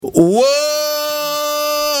Whoa, whoa,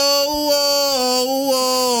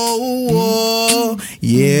 whoa, whoa,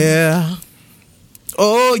 yeah.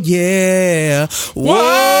 Oh, yeah. Whoa,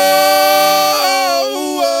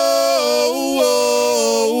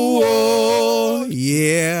 whoa, whoa,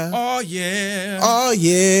 yeah. Oh, yeah. Oh,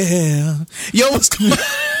 yeah. Yo, what's going on?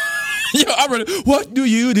 Yo, I'm ready. What do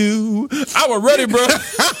you do? I was ready, bro.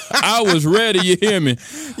 I was ready. You hear me?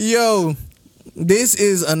 Yo, this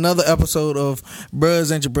is another episode of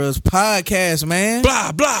Bruhs Ain't Your Bruhs podcast, man.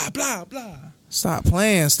 Blah, blah, blah, blah. Stop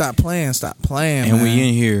playing, And man. we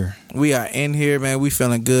in here. We are in here, man. We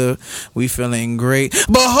feeling good. We feeling great.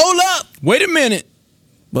 But hold up. Wait a minute.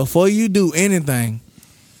 Before you do anything,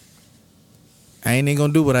 I ain't even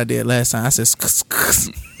gonna do what I did last time. I said,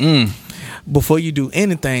 Before you do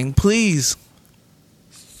anything, please,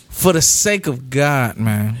 for the sake of God,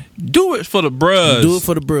 man, Do it for the bruhs. do it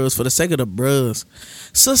for the bros, for the sake of the bros.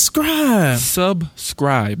 Subscribe.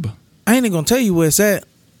 Subscribe. I ain't even gonna tell you where it's at.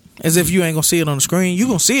 As if you ain't gonna see it on the screen. You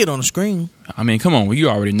gonna see it on the screen. I mean, come on. Well, you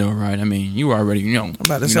already know, right? I mean, you already know. I'm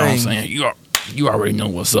about to you know what I'm say. saying? You already know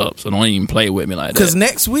what's up, so don't even play with me like that. Because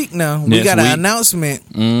next week now, we Next got week. an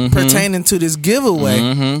announcement Mhm. pertaining to this giveaway.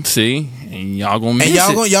 Mm-hmm. See? And y'all gonna miss And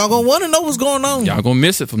y'all it. y'all gonna want to know what's going on. Y'all gonna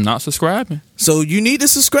miss it from not subscribing. So you need to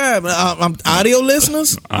subscribe. I'm audio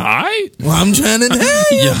listeners. All right? Well, I'm trying to tell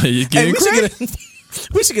you. Yeah, you're getting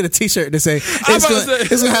we should get a t-shirt that say I'm it's about to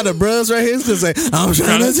say- gonna have the bros right here. It's gonna say, I'm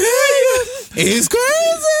trying to tell you, it's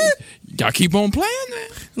crazy. Y'all keep on playing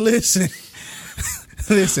that.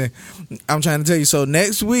 Listen, I'm trying to tell you. So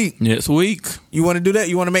next week, Next week. you want to do that?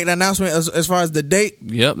 You want to make the announcement as far as the date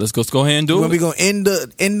Yep, let's go ahead and do when it. we gonna end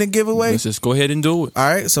the giveaway? Let's just go ahead and do it. All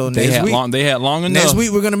right. So They next had week, long enough. next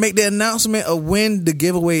week we're gonna make the announcement of when the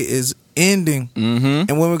giveaway is ending, Mm-hmm.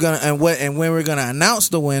 and when we're gonna when we're gonna announce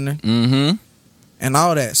the winner. Mm-hmm. And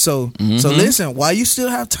all that. So listen, while you still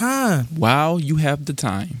have time, While you have the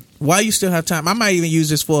time. I might even use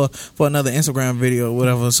this for another Instagram video or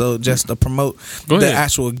whatever. So just to promote Go the ahead.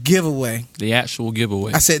 actual giveaway. The actual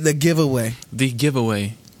giveaway. I said the giveaway. The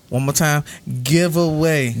giveaway. One more time,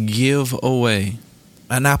 giveaway. Give away.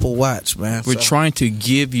 An Apple Watch, man. We're So trying to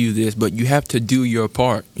give you this, but you have to do your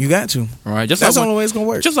part. you got to. All right? Just That's the like only way it's gonna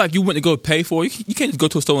work. Just like you went to go pay for it. You can't just go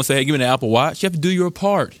to a store and say, hey, give me an Apple Watch. You have to do your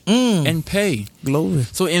part and pay. Glory.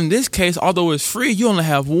 So in this case, although it's free, you only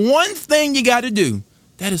have one thing you got to do.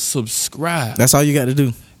 That is subscribe. That's all you got to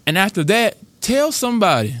do. And after that, tell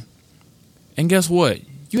somebody. And guess what?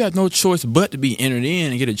 You have no choice but to be entered in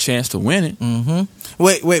and get a chance to win it.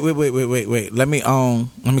 Wait. Let me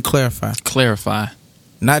clarify. Clarify.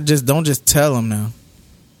 Don't just tell them now.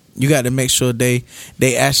 You got to make sure they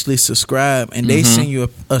actually subscribe and they send you a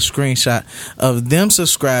screenshot of them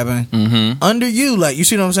subscribing under you. Like, you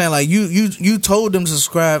see what I'm saying? Like you told them to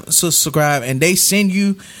subscribe and they send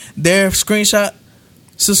you their screenshot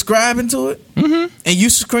subscribing to it, and you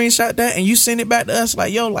screenshot that and you send it back to us.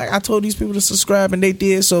 Like, yo, like I told these people to subscribe and they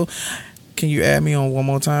did. So can you add me on one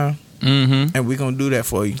more time? And we're gonna do that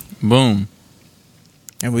for you. Boom.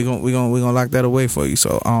 And we're gonna lock that away for you.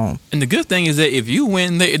 So And the good thing is that if you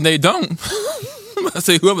win, they don't. I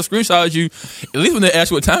say whoever screenshots you, at least when they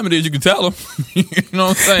ask you what time it is, you can tell them. You know what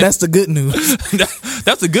I'm saying? that's the good news.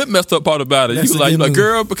 That's the good messed up part about it. That's You the like, good news.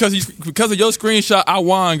 girl, because of your screenshot, I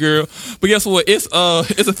won, girl. But guess what? It's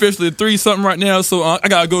officially 3-something right now, so I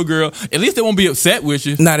gotta go, girl. At least they won't be upset with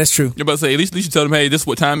you. Nah, that's true. You're about to say, at least you tell them, hey, this is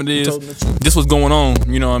what time it is. told them the truth. This what's going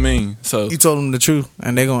on. You know what I mean? So, You told them the truth,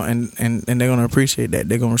 and they're gonna and they're gonna appreciate that.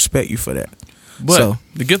 They're gonna respect you for that. but so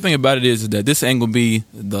the good thing about it is that this ain't gonna be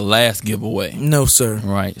the last giveaway. no, sir.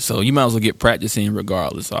 Right, so you might as well get practicing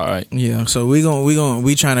regardless. All right, Yeah, so we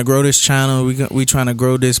trying to grow this channel. We trying to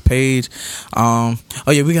grow this page. Oh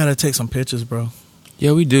yeah, we gotta take some pictures, bro.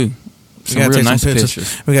 yeah, we do. We Some gotta real take nice some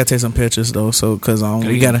pictures. We gotta take some pictures though. So because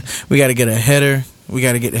we gotta get a header. We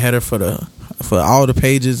gotta get the header for all the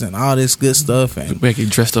pages and all this good stuff. And We get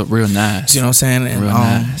dressed up real nice. you know what I'm saying. And Real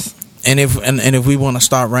nice. and if we want to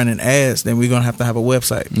start running ads, then we're gonna have to have a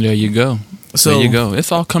website. There you go. So there you go.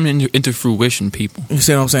 It's all coming into fruition, people. You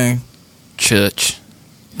see what I'm saying? Church.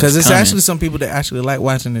 Because it's coming. actually some people that actually like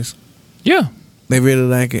watching this. Yeah, They really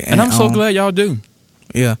like it, and I'm so glad y'all do.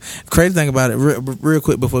 Yeah, crazy thing about it. Real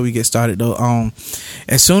quick before we get started though,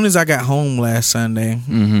 as soon as I got home last Sunday,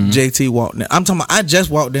 JT walked in. I'm talking about, I just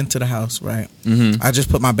walked into the house, right? I just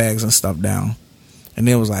put my bags and stuff down, and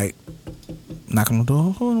it was like knocking on the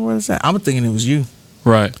door. What is that? I'm thinking it was you.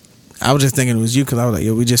 Right. I was just thinking it was you because I was like,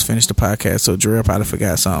 yo, we just finished the podcast, so Jarrell probably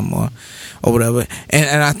forgot something or whatever.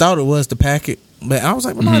 And I thought it was the packet, but I was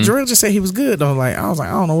like, well, no, Jarrell just said he was good. I was like,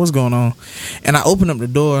 I don't know what's going on. And I opened up the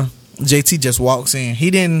door. JT just walks in. He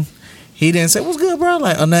didn't He didn't say what's good, bro,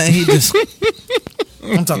 like or nothing. He just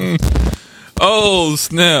I'm talking. Oh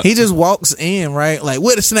snap! He just walks in, right? Like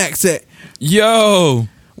where the snacks at? Yo,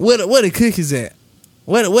 where the cookies at?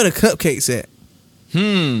 Where the cupcakes at?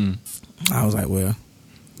 I was like, well,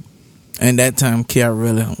 and that time, Kiara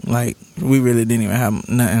really like we really didn't even have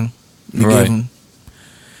nothing to give him.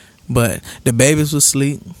 But the babies was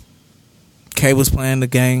asleep. Kay was playing the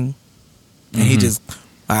game, and he just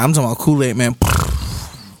I'm talking about Kool-Aid man,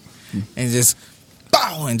 and just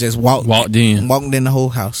walked in the whole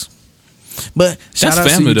house. But shout out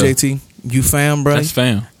to you, JT. You fam, bro. That's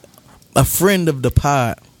fam. A friend of the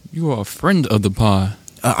pod. You are a friend of the pod.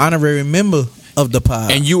 An honorary member of the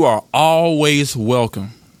pod. And you are always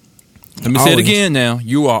welcome. Let me say it again now.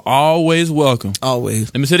 You are always welcome.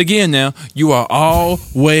 Always. Let me say it again now. You are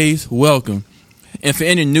always welcome. And for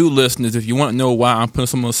any new listeners, if you want to know why I'm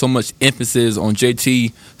putting so much emphasis on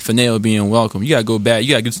JT Fennell being welcome, you gotta go back.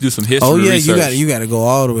 You gotta do some history. Oh yeah, research. you gotta go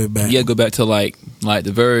all the way back. You gotta go back to like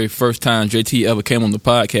the very first time JT ever came on the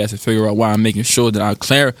podcast and figure out why I'm making sure that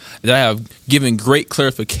I have given great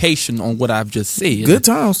clarification on what I've just said. Good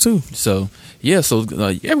times too. So yeah,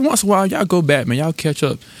 every once in a while y'all go back, man. Y'all catch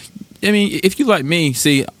up. I mean, if you like me,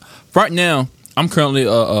 see, right now I'm currently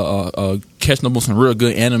catching up on some real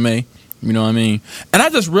good anime. You know what I mean? And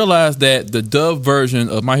I just realized that the dub version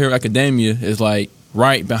of My Hero Academia is like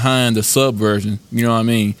right behind the sub version. You know what I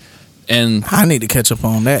mean? And I need to catch up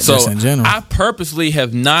on that just in general. I purposely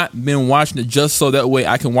have not been watching it just so that way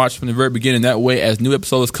I can watch from the very beginning. That way, as new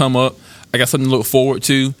episodes come up, I got something to look forward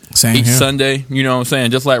to each Sunday. You know what I'm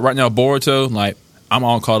saying? Just like right now, Boruto, like I'm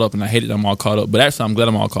all caught up, and I hate it I'm all caught up. But actually, I'm glad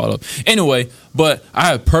I'm all caught up. Anyway, but I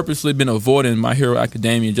have purposely been avoiding My Hero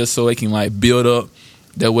Academia just so it can like build up.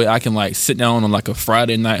 That way I can like sit down on like a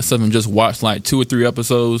Friday night or something and just watch like 2 or 3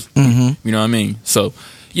 episodes. You know what I mean? So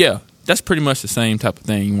yeah, that's pretty much the same type of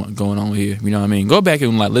thing you want going on here. You know what I mean? Go back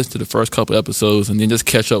and like listen to the first couple episodes and then just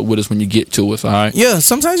catch up with us when you get to us. All right? Yeah,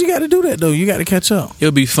 sometimes you got to do that though. You got to catch up.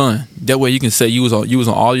 It'll be fun. That way you can say you was on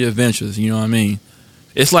all your adventures. You know what I mean?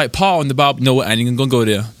 It's like Paul in the Bible. No, I ain't gonna go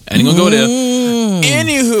there. Anywho,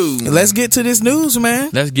 let's get to this news, man.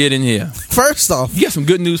 Let's get in here. First off, you got some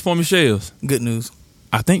good news for me, Shells. Good news.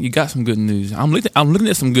 I think you got some good news. I'm looking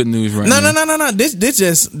at some good news right now. No. This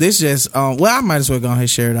just. Well, I might as well go ahead and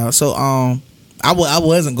share it out. So, I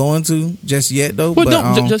wasn't going to just yet though. Well,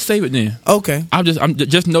 but, just save it then. Okay. I'm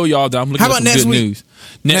just know y'all that I'm looking at some good news.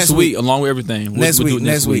 Next week, along with everything. Next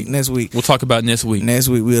week. We'll talk about next week. Next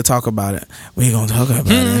week we'll talk about it. We're gonna talk about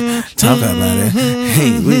it.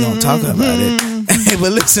 Hey, we're gonna talk about it. Hey,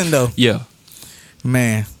 but listen though. Yeah.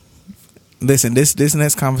 Man, listen. This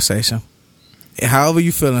next conversation. However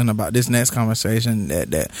you feeling about this next conversation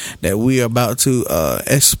that we are about to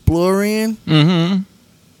explore in,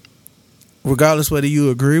 regardless whether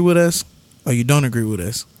you agree with us or you don't agree with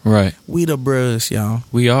us, right? We the bros, y'all.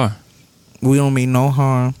 We are. We don't mean no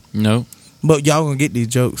harm. No. But y'all gonna get these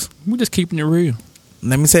jokes. We just keeping it real.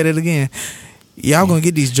 Let me say that again. Y'all gonna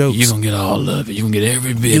get these jokes. You gonna get all of it. You gonna get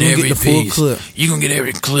every bit, every piece. Full clip. You gonna get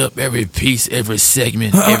every clip, every piece, every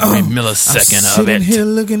segment, every millisecond of it. I'm sitting here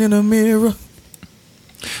looking in the mirror.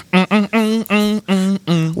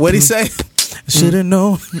 What'd he say? I should have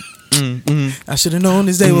known. I should have known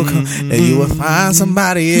this day would come that you would find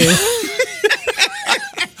somebody else.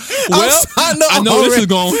 Well, I know this is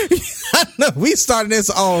going. I know we started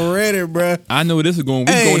this already, bro. I know where this is going.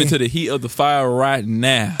 We're going into the heat of the fire right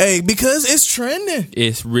now. Hey, because it's trending.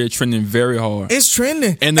 It's really trending very hard. It's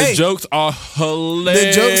trending, and the jokes are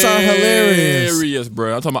hilarious. The jokes are hilarious,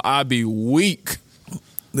 bro. I'm talking about I be weak.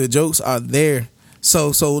 The jokes are there.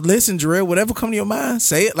 So listen, Jarrell, whatever come to your mind,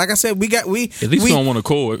 say it. At least we don't want to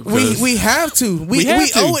call it. We have to. We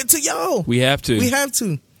owe it to y'all. We have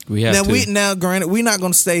to. Now, granted, we're not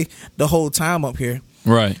going to stay the whole time up here,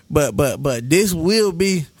 right? But this will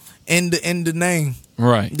be in the name,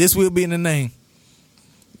 right? This will be in the name.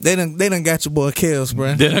 They done got your boy Kels,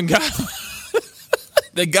 bro. They done got him.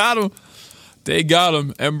 They got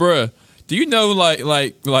him. And bruh, do you know like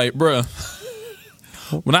bruh?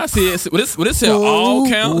 When I see it, when it said all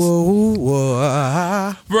counts,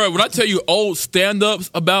 bro. When I tell you old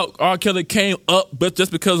stand-ups about R. Kelly came up, but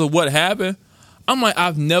just because of what happened, I'm like,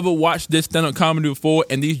 I've never watched this stand-up comedy before,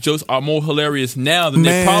 and these jokes are more hilarious now than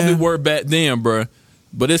they probably were back then, bro.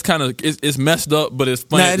 But it's kind of it's messed up, but it's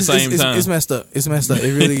funny at the same time. It's messed up. It's messed up.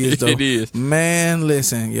 It really is, though. It is. Man,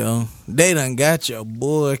 listen, yo. They done got your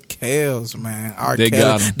boy Kels, man. They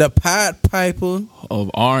got him. The Pied Piper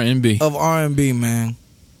of R&B. Of R&B, man.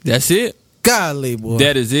 That's it. Golly, boy.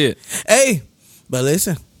 That is it. Hey, but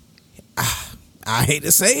listen. I hate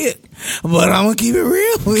to say it, but I'm gonna keep it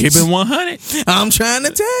real. Keep it 100. I'm trying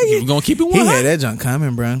to tell you. You're gonna keep it 100. He had that junk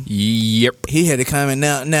coming, bro. Yep. He had it coming.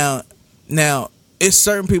 Now, it's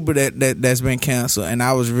certain people that's been canceled, and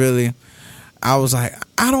I was like,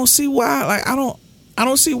 I don't see why. Like, I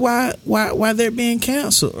don't see why they're being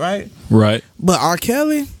canceled, right? Right. But R.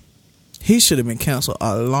 Kelly, he should have been canceled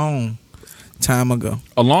a long time ago.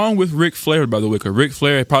 Along with Ric Flair, by the way, because Ric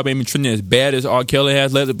Flair probably ain't been trending as bad as R. Kelly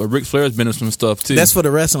has lately, but Ric Flair's been in some stuff too. That's for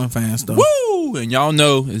the wrestling fans, though. Woo! And y'all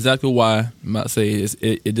know exactly why. I'm about to say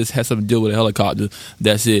it just has something to do with a helicopter.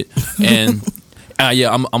 That's it. And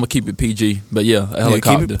yeah, I'm gonna keep it PG, but yeah, a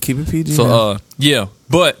helicopter. Keep it PG. So yeah,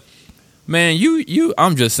 but man,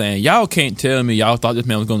 I'm just saying, y'all can't tell me y'all thought this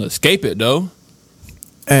man was gonna escape it though.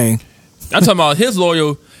 Hey, I'm talking about his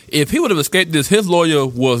lawyer. If he would have escaped this, his lawyer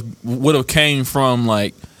would have came from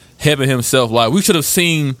like heaven himself. Like, we should have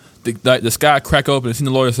seen the sky crack open and seen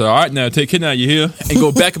the lawyer say, "All right, now take Kid out of here," and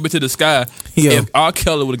go back up into the sky. If R.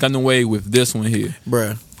 Kelly would have gotten away with this one here,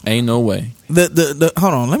 bruh, ain't no way. The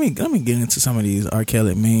hold on, let me get into some of these R.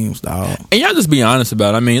 Kelly memes, dog. And y'all just be honest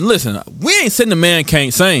about it. I mean, listen, we ain't saying the man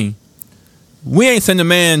can't sing. We ain't saying the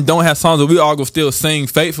man don't have songs that we all go still sing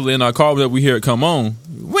faithfully in our car that we hear it come on.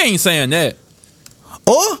 We ain't saying that.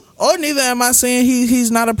 Or neither am I saying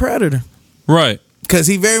he's not a predator. Right. Because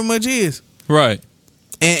he very much is. Right.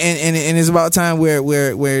 And it's about time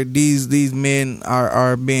where these men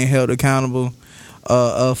are being held accountable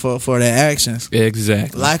for their actions.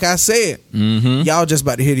 Exactly. Like I said, y'all just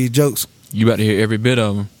about to hear these jokes. You about to hear every bit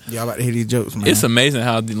of them. Y'all about to hear these jokes, man. It's amazing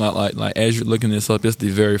how like as you're looking this up, it's the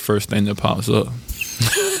very first thing that pops up.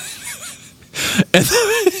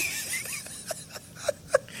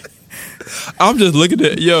 I'm just looking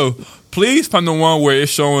at please find the one where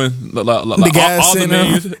it's showing the guys all the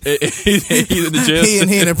names. He's in the jail.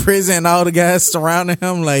 He in the prison, and all the guys surrounding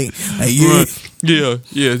him, like yeah. Yeah.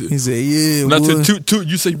 He said, yeah. Not to toot,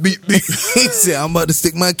 you say beep. He said, I'm about to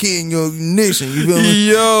stick my kid in your ignition. You feel me?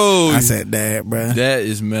 Yo. I said, Dad, bro. That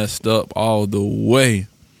is messed up all the way.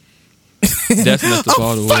 That's messed up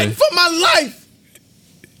all the way. I'm fighting for my life.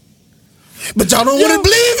 But y'all don't want to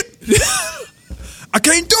believe it. I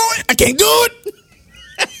can't do it. I can't do it.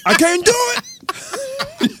 I can't do it.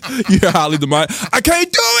 You hear Holly the mic. I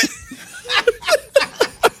can't do it.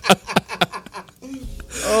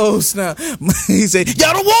 Oh, snap. He said,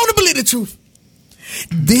 y'all don't want to believe the truth.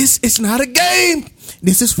 This is not a game.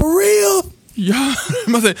 This is for real. Y'all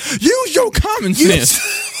must say, use your common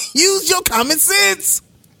sense. Use your common sense.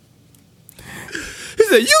 He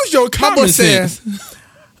said, use your common sense.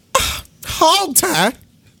 Hog tie?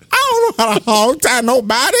 I don't know how to hog tie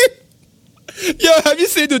nobody. Yo, have you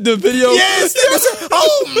seen the video? Yes.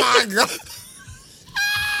 Oh, my God.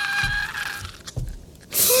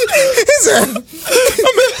 He said,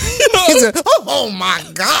 oh my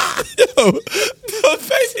God. Yo, the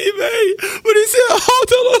face he made when he said, I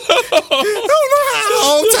don't know how to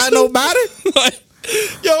hold tie nobody. Like,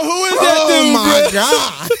 yo, who is that dude, Oh my bro?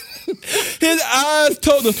 God. His eyes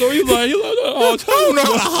told the story. He like, I don't know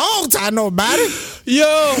how to hold tie nobody. Yo.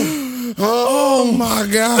 Oh my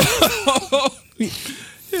God.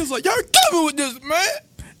 He was like, y'all coming with this, man.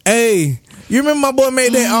 Hey, you remember my boy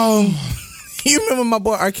made that you remember my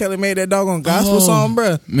boy R. Kelly made that doggone gospel song,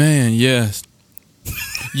 bro? Man, yes.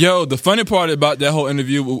 Yo, the funny part about that whole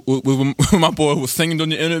interview when my boy was singing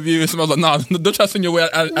during the interview, and somebody was like, "Nah, don't try to sing your way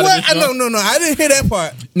out of this." What? No, I didn't hear that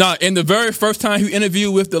part. Nah, in the very first time he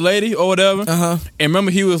interviewed with the lady or whatever, and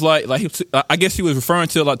remember he was like I guess he was referring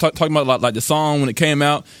to talking about like the song when it came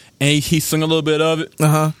out, and he sung a little bit of it,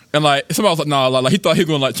 and like somebody was like, "Nah," like he thought he was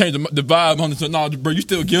gonna like change the vibe on it. So, "Nah, bro, you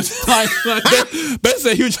still guilty." like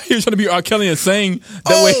basically he was trying to be R. Kelly and sing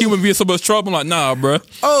that way he wouldn't be in so much trouble. I'm like, nah, bro.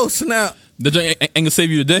 Oh snap. The joint ain't gonna save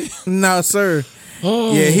you today. No, sir.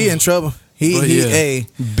 Oh. Yeah, he in trouble. He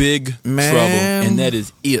big man, trouble, and that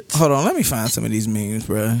is it. Hold on, let me find some of these memes,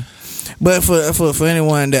 bro. But for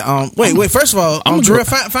anyone that wait. First of all,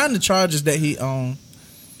 Jarrell, find the charges that he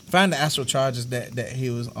find the actual charges that he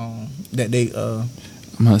was that they I'm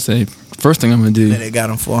gonna say first thing I'm gonna do that they got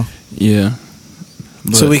him for. Yeah.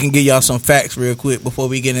 So we can give y'all some facts real quick before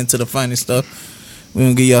we get into the funny stuff. We're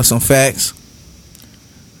gonna give y'all some facts.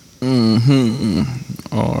 And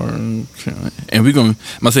we're gonna.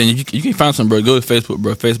 I'm saying you can find some, bro. Go to Facebook,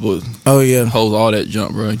 bro. Facebook. Oh yeah, holds all that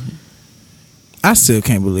junk, bro. I still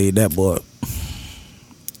can't believe that boy.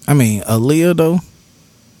 I mean, Aaliyah though.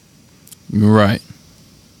 You're right.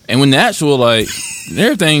 And when the actual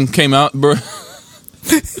everything came out, bro.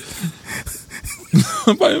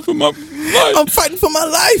 I'm fighting for my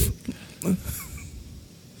life.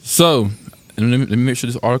 So, let me make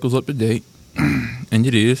sure this article's up to date. And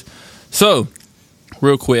it is. So,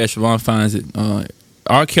 real quick as Siobhan finds it.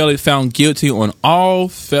 R. Kelly found guilty on all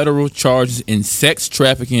federal charges in sex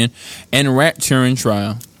trafficking and racketeering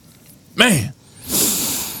trial. Man.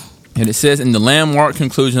 And it says in the landmark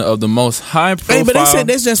conclusion of the most high profile... Hey, but they said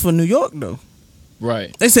that's just for New York, though.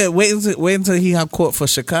 Right. They said wait until he have court for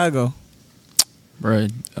Chicago.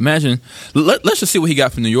 Right. Imagine. Let's just see what he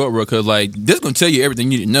got from New York, bro, because, like, this is going to tell you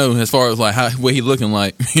everything you need to know as far as, like, what he looking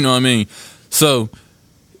like. You know what I mean? So...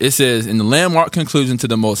 It says, in the landmark conclusion to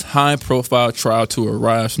the most high-profile trial to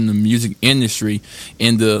arise from the music industry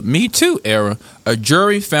in the Me Too era, a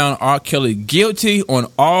jury found R. Kelly guilty on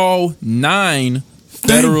all 9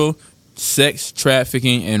 federal sex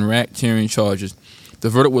trafficking and racketeering charges. The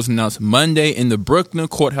verdict was announced Monday in the Brooklyn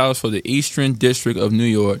courthouse for the Eastern District of New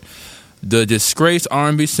York. The disgraced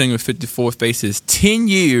R&B singer, 54, faces 10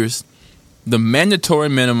 years, the mandatory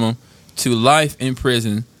minimum, to life in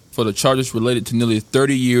prison for the charges related to nearly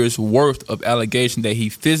 30 years worth of allegations that he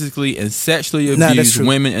physically and sexually abused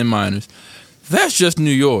women and minors. That's just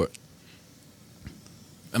New York.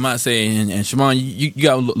 I might say, and Siobhan, you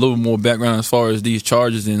got a little more background as far as these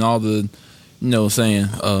charges and all the,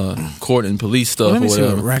 court and police stuff or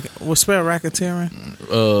whatever. What spell racketeering?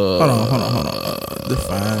 Hold on.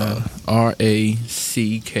 Define.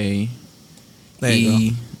 R-A-C-K-E. There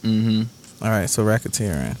you go. Mm-hmm. All right, so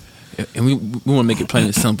racketeering. And we want to make it plain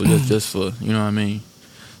and simple, just for, you know what I mean?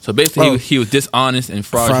 So basically, he was dishonest and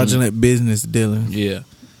fraudulent business dealing. Yeah.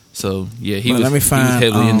 So, yeah, he was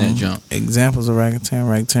heavily in that jump. Examples of racketeering.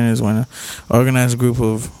 Racketeering is when an organized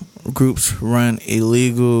groups run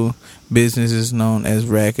illegal businesses known as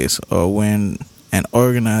rackets, or when an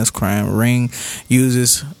organized crime ring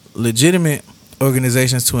uses legitimate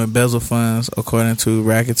organizations to embezzle funds, according to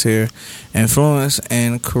Racketeer Influence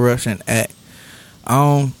and Corruption Act.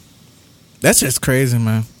 That's just crazy,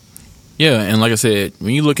 man. Yeah, and like I said,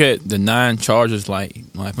 when you look at the 9 charges, like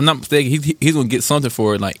if I'm not mistaken, he's gonna get something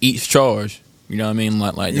for it, like each charge. You know what I mean?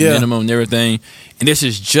 Like the minimum and everything. And this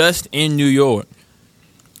is just in New York.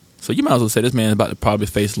 So you might as well say this man is about to probably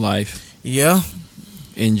face life. Yeah.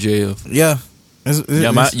 In jail. Yeah.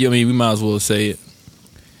 We might as well say it.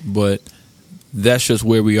 But that's just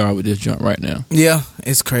where we are with this junk right now. Yeah,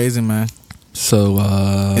 it's crazy, man. So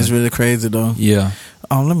it's really crazy though. Yeah.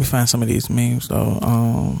 Let me find some of these memes though.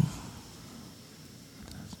 I'm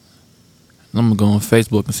gonna go on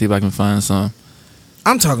Facebook and see if I can find some.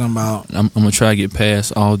 I'm talking about. I'm gonna try to get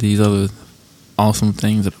past all these other awesome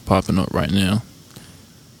things that are popping up right now.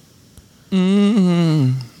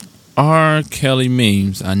 R. Kelly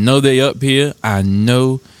memes. I know they up here. I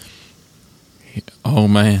know. Oh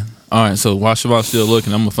man. All right. So while Siobhan's still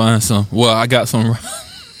looking, I'm gonna find some. Well, I got some.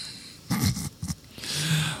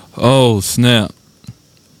 Oh snap.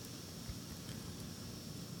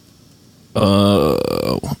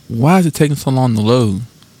 Why is it taking so long to load?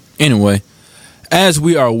 Anyway, as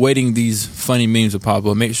we are waiting these funny memes to pop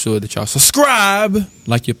up, make sure that y'all subscribe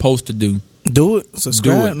like you're supposed to do. Do it.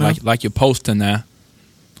 Subscribe. Do it like you're supposed to now.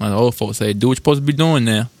 Like the old folks say, do what you're supposed to be doing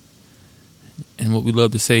now. And what we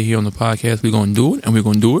love to say here on the podcast, we're going to do it, and we're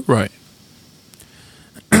going to do it right.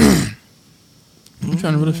 I'm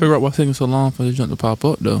trying to really figure out what's taking so long for this junk to pop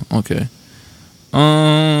up, though. Okay.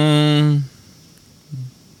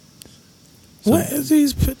 What is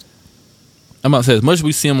these? I'm about to say, as much as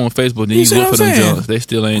we see them on Facebook, then you look for them jokes. They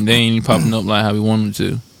still ain't. They ain't popping up like how we want them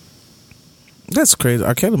to. That's crazy.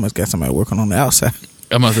 R. Kelly must got somebody working on the outside.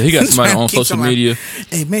 I'm about to say, he got somebody on social media.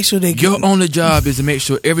 Hey, make sure they. Your only job is to make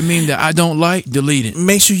sure every meme that I don't like, delete it.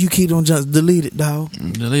 Make sure you keep them just delete it, dog.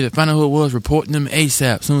 Delete it. Find out who it was. Reporting them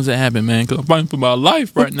ASAP as soon as that happened, man. Because I'm fighting for my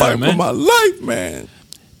life right now, man. Fighting for my life, man.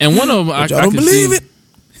 And one of them, I don't believe it.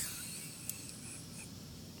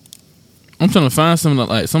 I'm trying to find something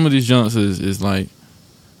like some of these junks is like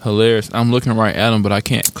hilarious. I'm looking right at them, but I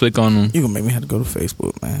can't click on them. You gonna make me have to go to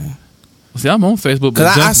Facebook, man. See, I'm on Facebook, but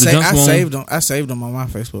I saved them. I saved them on my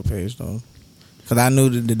Facebook page though, because I knew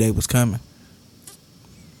that the day was coming.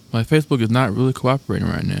 Like Facebook is not really cooperating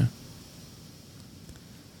right now,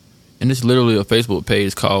 and it's literally a Facebook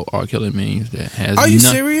page called R. Kelly Memes that has. Are you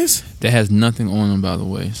serious? That has nothing on them, by the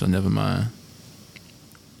way. So never mind.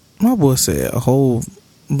 My boy said a whole,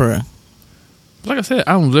 bruh. Like I said,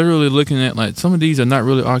 I'm literally looking at like some of these are not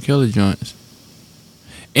really R. Kelly joints.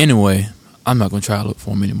 Anyway, I'm not gonna try to look for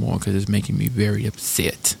them anymore because it's making me very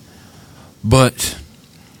upset. But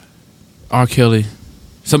R. Kelly,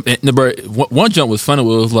 one jump was funny. It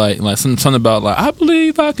was like something about like I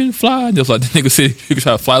believe I can fly. Just like the nigga said he could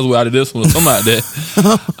try to fly his way out of this one or something like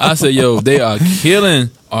that. I said, yo, they are killing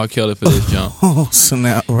R. Kelly for this jump. Oh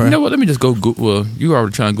snap! Right. You know what? Let me just go Google. Well, you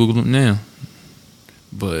already trying to Google them now,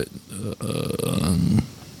 but.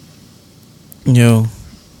 Yo.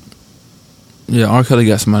 Yeah, R. Kelly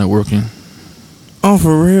got somebody working. Oh,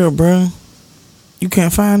 for real, bro. You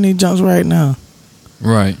can't find these junks right now.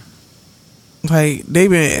 Right. Like, they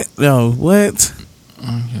been... Yo, what?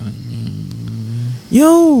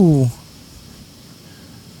 Yo.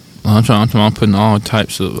 I'm putting all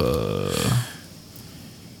types of...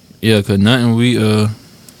 Yeah, because nothing we... Well,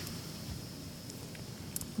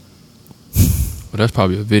 that's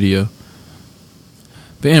probably a video.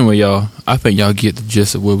 But anyway, y'all, I think y'all get the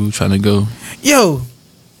gist of where we were trying to go. Yo.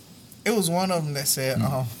 It was one of them that said...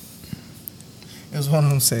 It was one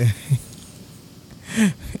of them said...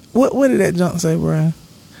 What did that junk say, bro?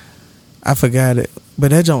 I forgot it.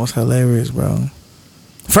 But that junk was hilarious, bro.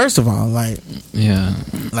 First of all, like... Yeah.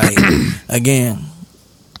 Like, again,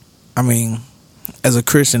 I mean, as a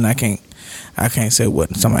Christian, I can't say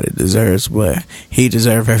what somebody deserves, but he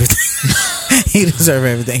deserves everything. He deserves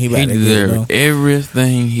everything he about to get. He deserves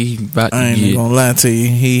everything he about to get. I ain't gonna lie to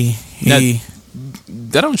you.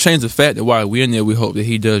 That don't change the fact that while we're in there, we hope that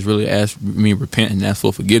he does really repent and ask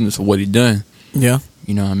for forgiveness for what he done. Yeah.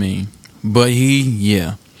 You know what I mean? But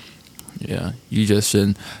yeah, you just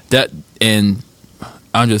shouldn't. And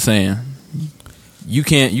I'm just saying, you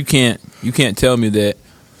can't tell me that.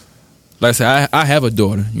 Like I said, I have a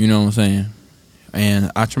daughter. You know what I'm saying?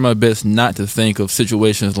 And I try my best not to think of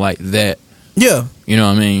situations like that. Yeah. You know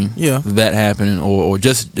what I mean? Yeah. That happening, or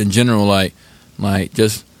just in general, like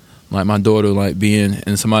just like my daughter, like being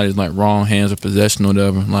in somebody's like wrong hands or possession or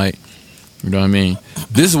whatever, like. You know what I mean?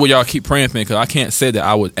 This is what y'all keep praying for me, because I can't say that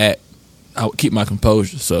I would keep my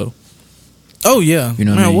composure. So, oh yeah, you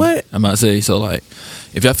know what I mean? What I'm about to say. So like,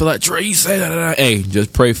 if y'all feel like Trey, you say that, hey,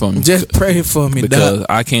 just pray for me. Just pray for me, because dog.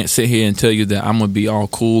 I can't sit here and tell you that I'm gonna be all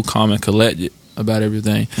cool, calm, and collected about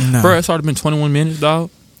everything. No. Bro, it's already been 21 minutes, dog.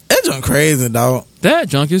 That junk crazy, dog. That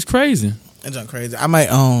junk is crazy. That junk crazy. I might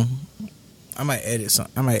edit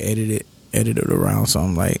something. I might edit it around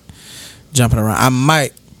something, like jumping around. I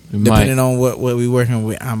might. Depending on what we working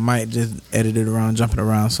with, I might just edit it around, jumping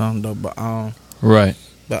around something though. But right.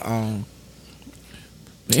 But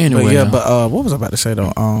anyway, but yeah. But what was I about to say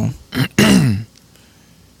though?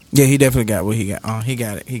 Yeah, he definitely got what he got. He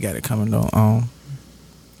got it coming though. I'm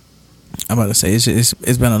about to say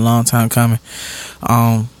it's been a long time coming.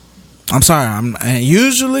 I'm sorry.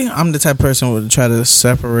 Usually I'm the type of person who would try to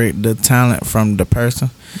separate the talent from the person.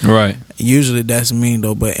 Right. Usually that's me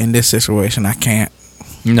though, but in this situation I can't.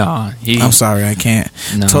 Nah, I'm sorry, I can't.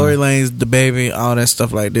 No. Tory Lanez, the baby, all that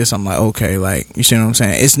stuff like this. I'm like, okay, like you see what I'm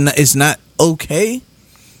saying? It's not okay,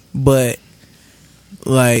 but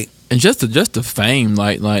like, and just the fame,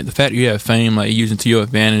 like the fact that you have fame, like using to your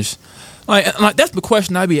advantage, like that's the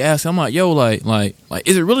question I be asking. I'm like, yo, like,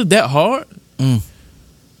 is it really that hard?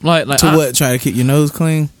 Like what? Try to keep your nose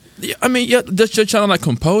clean. I mean, yeah, just trying to like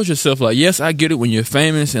compose yourself. Like, yes, I get it when you're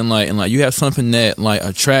famous and like you have something that like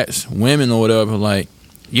attracts women or whatever. Like.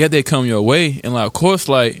 Yeah, they come your way, and like, of course,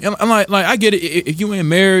 like, and like I get it. If you ain't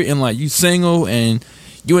married and like you single and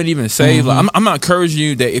you ain't even saved, like, I'm not encouraging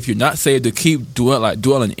you that if you're not saved to keep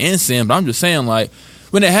dwelling in sin. But I'm just saying, like,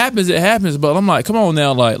 when it happens, it happens. But I'm like, come on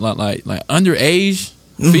now, like underage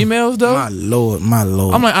females though. My lord.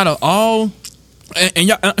 I'm like, out of all, and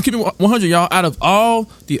y'all, I'm keeping 100, y'all. Out of all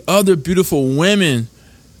the other beautiful women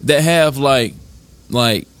that have like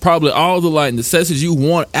probably all the like necessities you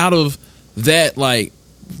want out of that like.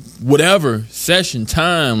 Whatever session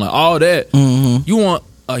time, like all that, you want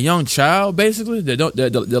a young child basically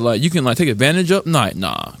that like you can like take advantage of. Nah,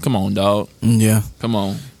 come on, dog. Yeah, come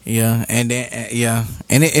on. Yeah, and then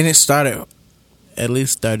and it started at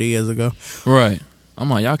least 30 years ago. Right.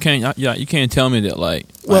 I'm like, you can't tell me that like.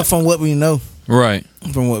 Well, from what we know, right?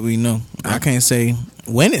 From what we know, I can't say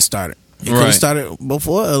when it started. It could have started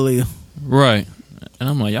before Aaliyah. Right. And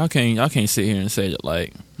I'm like, y'all can't sit here and say that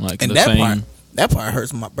like and the that same. That part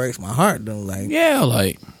breaks my heart though. Like yeah,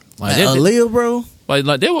 like Aaliyah, bro.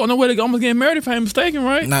 Like they were on the way to almost getting married if I ain't mistaken,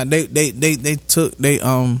 right? Nah, they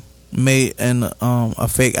made a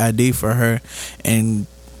fake ID for her and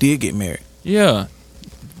did get married. Yeah.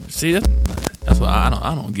 See that's what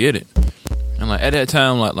I don't get it. And like at that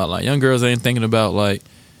time, like young girls ain't thinking about like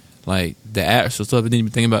the actual stuff they didn't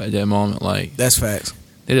even think about at that moment. Like that's facts.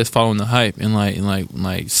 They just following the hype and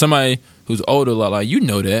like somebody who's older, like you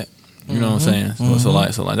know that. You know what I'm saying? So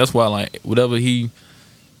like that's why like whatever he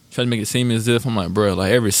tried to make it seem as if I'm like, bro,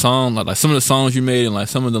 like every song, like some of the songs you made and like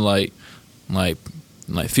some of the like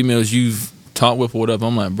females you've talked with or whatever,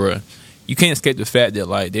 I'm like, bro, you can't escape the fact that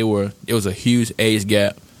like it was a huge age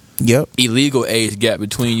gap. Yep. Illegal age gap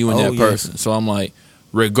between you and that person. So I'm like,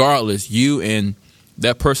 regardless, you and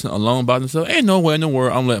that person alone by themselves, ain't nowhere in the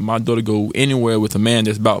world I'm letting my daughter go anywhere with a man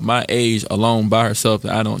that's about my age alone by herself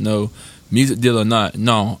that I don't know. music deal or not.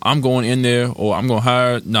 No, I'm going in there, or I'm gonna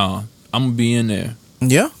hire. No, I'm gonna be in there.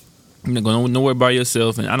 Yeah, you're not going nowhere by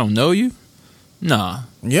yourself, and I don't know you. Nah,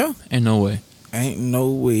 yeah, ain't no way. Ain't no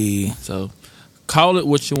way. So, call it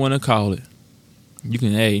what you want to call it. You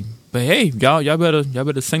can, but y'all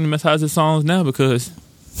better sing the Messiah's songs now, because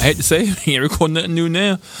I hate to say it, he ain't recording nothing new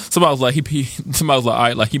now. Somebody was like, all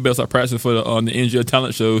right, like he better start practicing for the NGL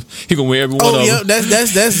talent shows. He gonna win every one of them.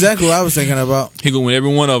 That's exactly what I was thinking about. He gonna win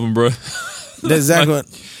every one of them, bro. That's exactly what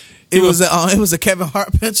it was. A Kevin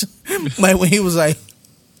Hart picture, like when he was like,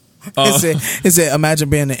 it said, imagine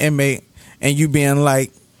being an inmate and you being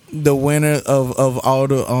like the winner of all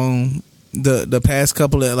the past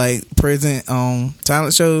couple of like prison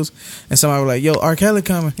talent shows, and somebody was like, yo, R. Kelly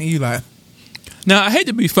coming, and you like. Now, I hate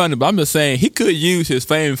to be funny, but I'm just saying he could use his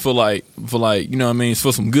fame for like you know what I mean,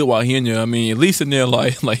 for some good while he in there. I mean, at least in there,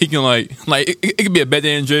 like he can like it could be a bad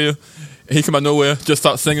day in jail. And he come out nowhere, just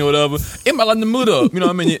start singing or whatever. It might lighten the mood up, you know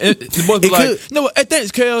what I mean? The boys be like, no,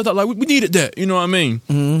 thanks, Kel. Like we needed that, you know what I mean?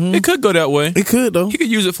 Mm-hmm. It could go that way. It could though. He could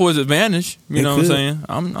use it for his advantage. You know what I'm saying?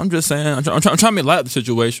 I'm just saying. I'm trying to make light of the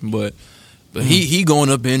situation, but he going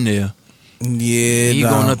up in there. Yeah, he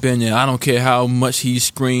going up in there. I don't care how much he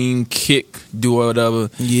scream, kick, do whatever.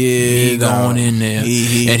 Yeah, he going in there,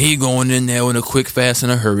 and he going in there with a quick, fast,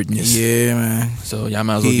 and a hurriedness. Yeah, man. So y'all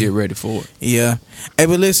might as well get ready for it. Yeah. Hey,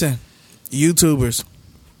 but listen, YouTubers,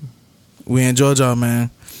 we enjoyed y'all, man.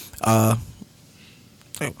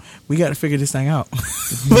 We got to figure this thing out.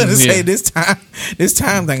 But to say this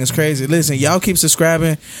time thing is crazy. Listen, y'all keep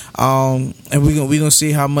subscribing, and we gonna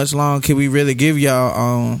see how much long can we really give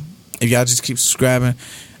y'all. If y'all just keep subscribing,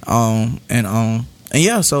 and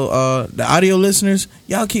yeah, so the audio listeners,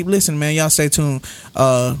 y'all keep listening, man. Y'all stay tuned.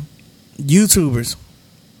 YouTubers,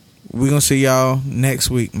 we're gonna see y'all next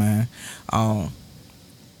week, man.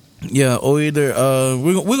 Yeah, or either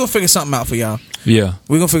we're gonna figure something out for y'all. Yeah,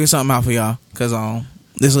 we're gonna figure something out for y'all, because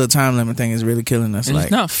this little time limit thing is really killing us. And like,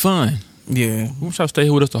 it's not fun. Yeah, we wish y'all stay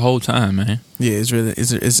here with us the whole time, man. Yeah, it's really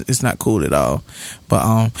it's not cool at all.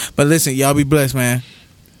 But listen, y'all be blessed, man.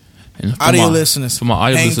 Audio listeners. For my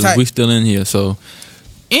audio listeners, we still in here. So,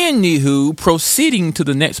 anywho, proceeding to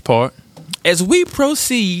the next part. As we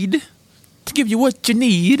proceed to give you what you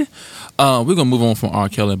need, we're going to move on from R.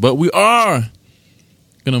 Kelly. But we are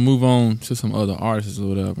going to move on to some other artists or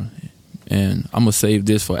whatever. And I'm going to save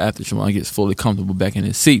this for after Siobhan gets fully comfortable back in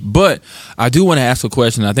his seat. But I do want to ask a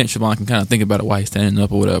question. I think Siobhan can kind of think about it while he's standing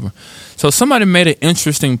up or whatever. So, somebody made an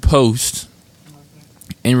interesting post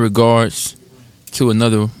in regards to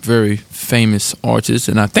another very famous artist,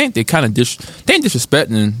 and I think they kind of they ain't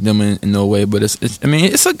disrespecting them in no way, but it's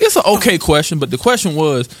an okay question. But the question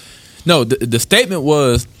was, the statement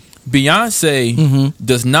was, Beyonce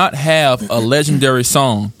does not have a legendary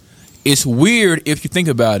song. It's weird if you think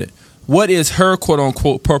about it. What is her quote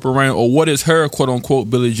unquote Purple Rain, or what is her quote unquote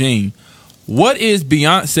Billie Jean? What is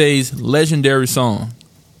Beyonce's legendary song?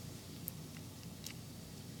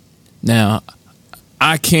 Now,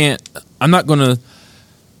 I'm not going to...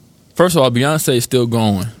 First of all, Beyonce is still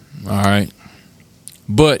going, all right?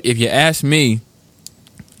 But if you ask me,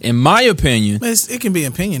 in my opinion... It can be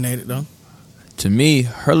opinionated, though. To me,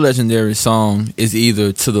 her legendary song is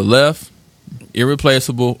either To the Left,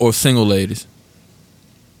 Irreplaceable, or Single Ladies.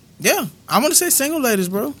 Yeah, I'm going to say Single Ladies,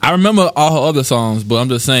 bro. I remember all her other songs, but I'm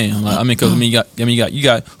just saying. Like, because you got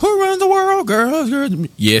Who Runs the World, Girls.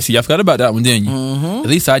 Yeah, see, I forgot about that one, didn't you? Mm-hmm. At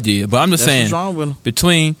least I did. But I'm just saying,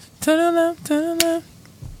 between To the Left, To the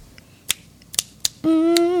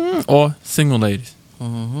Left, or Single Ladies.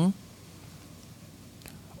 Mm-hmm.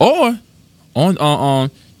 Or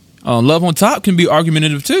on Love on Top can be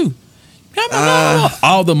argumentative too. Got my love,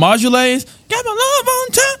 all the modulates. Got my love on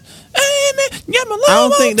top, baby. Got my love I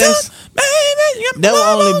don't think that's top, baby. That will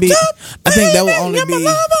only be. Top, I think that will only be. Got my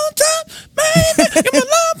love on top, baby. Got my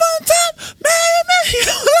love on top, baby.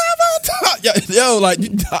 Got my love on top. Yo, like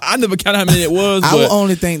I never counted how many it was. I would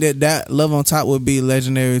only think that Love on Top would be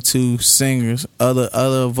legendary to singers,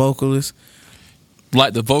 other vocalists.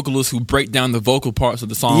 Like the vocalists who break down the vocal parts of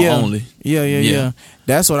the song only. Yeah.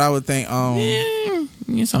 That's what I would think.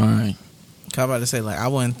 It's all right. I'm about to say, like, I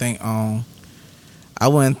wouldn't think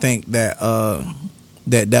that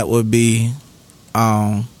that would be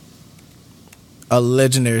a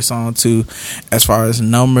legendary song too, as far as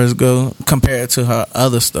numbers go, compared to her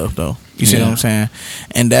other stuff though. You see what I'm saying?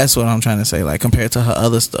 And that's what I'm trying to say. Like, compared to her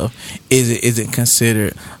other stuff, is it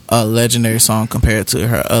considered a legendary song compared to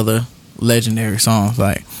her other legendary songs?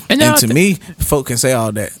 Like, and to me, folk can say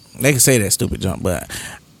all that. They can say that stupid junk, but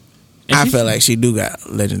And I feel like she do got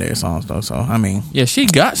legendary songs though. So I mean, yeah, she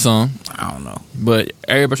got some. I don't know, but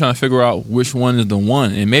everybody trying to figure out which one is the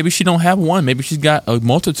one, and maybe she don't have one. Maybe she's got a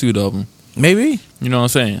multitude of them. Maybe, you know what I'm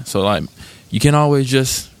saying. So like, you can't always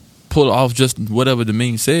just pull it off just whatever the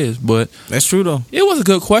meme says. But that's true though. It was a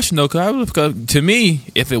good question though, because to me,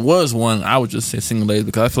 if it was one, I would just say Single Lady,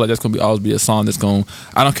 because I feel like that's gonna always be a song that's going.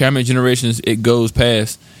 I don't care how many generations it goes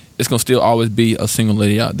past. It's gonna still always be a single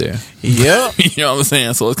lady out there. Yeah, you know what I'm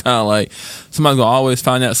saying. So it's kind of like somebody's gonna always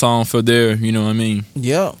find that song for their, you know what I mean.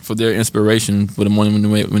 Yeah, for their inspiration for the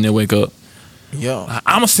morning when they wake up. Yeah,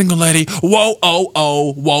 I'm a single lady. Whoa, oh,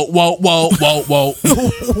 oh, whoa, whoa, whoa, whoa, whoa.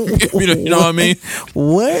 you know what I mean?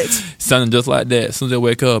 What? Sounding just like that. As soon as they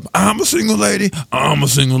wake up, I'm a single lady. I'm a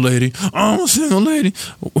single lady. I'm a single lady.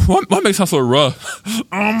 What makes her so rough?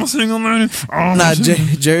 I'm a single lady.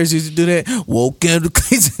 Jersey used to do that. Woke up the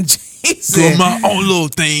place and doing my own little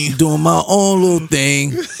thing. Doing my own little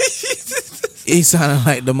thing. He sounded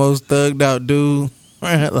like the most thugged out dude.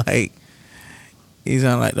 Like, he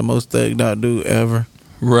sounded like the most thugged out dude ever.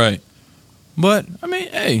 Right. But I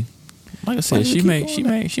mean, hey, like I said, she may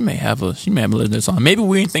have a legendary song. Maybe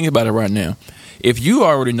we ain't thinking about it right now. If you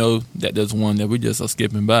already know that there's one that we just are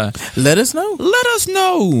skipping by, let us know. Let us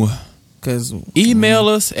know. Cause email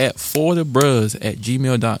us at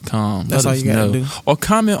forthebruhs@gmail.com. That's all you gotta do. Or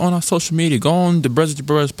comment on our social media. Go on the Brothers to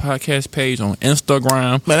Brothers podcast page on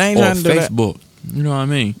Instagram but I ain't or trying to Facebook. Do that. You know what I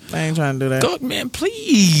mean? I ain't trying to do that. Go, man,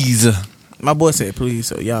 please. My boy said please,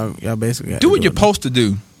 so y'all basically do what you're supposed to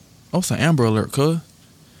do. Oh, it's an Amber Alert, cuz.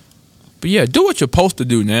 But yeah, do what you're supposed to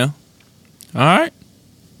do now. All right?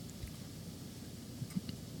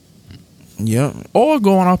 Yep. Or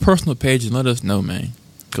go on our personal page and let us know, man.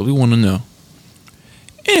 Because we want to know.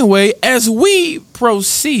 Anyway, as we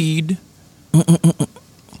proceed, and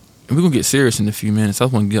we're going to get serious in a few minutes. I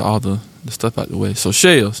just want to get all the stuff out the way. So,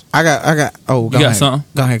 Shells. I got. Oh, you got something?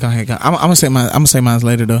 Go ahead. I'm gonna say mine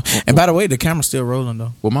later though. And by the way, the camera's still rolling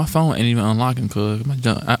though. Well, my phone ain't even unlocking, cuz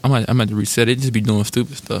I might to reset it. Just be doing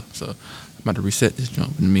stupid stuff. So I'm about to reset this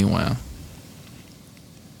jump in the meanwhile.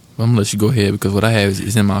 But I'm gonna let you go ahead because what I have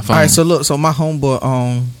is in my phone. All right. So look. So my homeboy.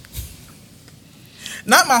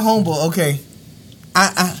 Not my homeboy. Okay.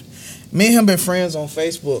 Me and him been friends on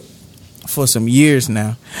Facebook for some years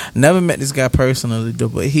now. Never met this guy personally though,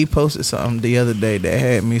 but he posted something the other day that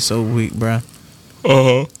had me so weak, bro.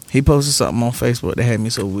 He posted something on Facebook that had me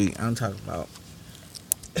so weak. I'm talking about.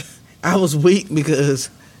 I was weak because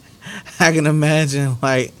I can imagine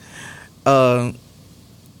like I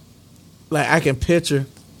can picture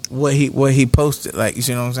what he posted. Like, you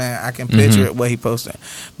see what I'm saying? I can picture it what he posted.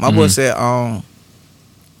 My boy said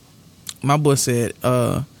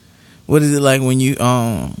what is it like when you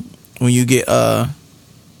get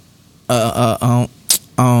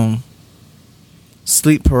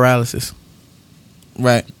sleep paralysis,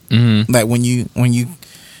 right? Like when you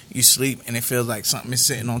sleep and it feels like something is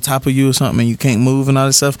sitting on top of you or something and you can't move and all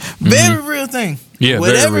this stuff. Very real thing. Yeah,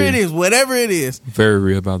 whatever it is. Very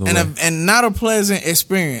real, by the way. And not a pleasant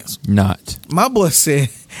experience. Not. My boy said,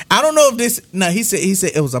 I don't know if this. No, he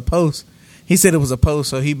said it was a post. He said it was a post,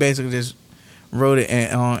 so he basically just wrote it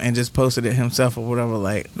and just posted it himself or whatever,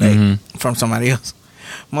 like from somebody else.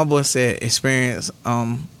 My boy said experience.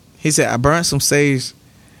 He said I burned some sage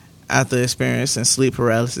after experiencing sleep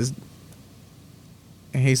paralysis,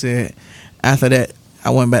 and he said after that I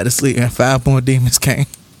went back to sleep and 5 more demons came.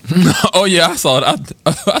 Oh yeah, I saw it.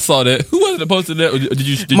 I saw that. Who was it that posted that? Did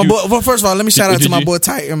you? Boy, well, first of all, let me shout out to my boy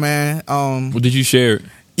Titan, man. Well, did you share it?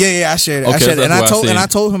 Yeah, I shared it. Okay, and I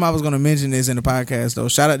told him I was going to mention this in the podcast though.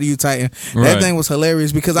 Shout out to you, Titan. Right. That thing was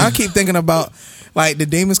hilarious because I keep thinking about like the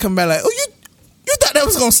demons coming back. Like, oh, you thought that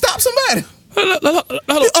was going to stop somebody?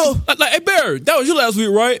 Hey Barry, that was you last week,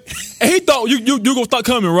 right? And he thought you gonna start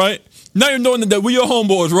coming, right? Now you're knowing that we your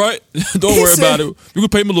homeboys, right? Don't worry about it. You can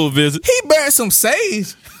pay him a little visit. He buried some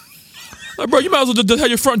sage. Like, bro, you might as well just have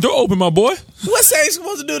your front door open, my boy. What sage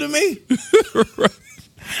supposed to do to me? Right.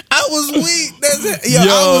 I was weak. That's it. Yo,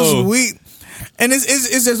 I was weak. And it's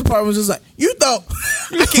just a part was just like, you thought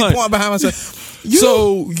I keep pointing behind myself.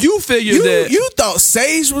 So you figured that you thought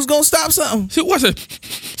sage was gonna stop something. See, watch it.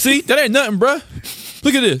 See, that ain't nothing, bruh.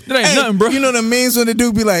 Look at this. That ain't nothing, bruh. You know the memes when the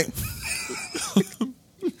dude be like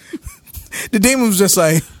the demon was just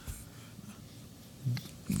like,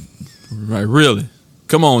 right, really?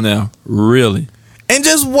 Come on now. Really? And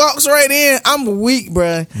just walks right in. I'm weak,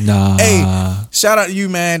 bruh. Nah. Hey, shout out to you,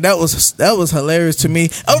 man. That was hilarious to me.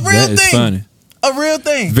 A real thing. Funny. A real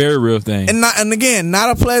thing. Very real thing. And again, not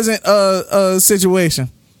a pleasant situation.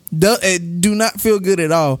 It do not feel good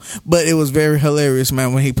at all. But it was very hilarious,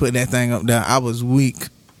 man, when he put that thing up there. I was weak.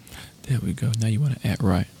 There we go. Now you want to act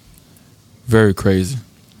right. Very crazy.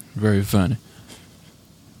 Very funny.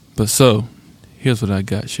 But so, here's what I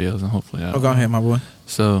got, Shells, and hopefully go ahead, my boy.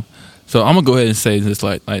 So I'm going to go ahead and say this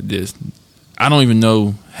like this. I don't even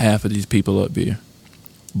know half of these people up here.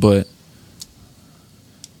 But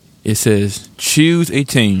it says, choose a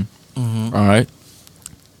team. Mm-hmm. All right.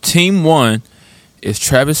 Team 1 is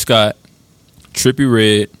Travis Scott, Trippie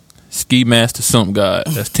Redd, Ski Master Sump God.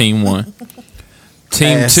 That's Team 1.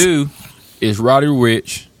 Team 2 is Roddy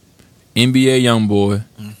Ricch, NBA Youngboy,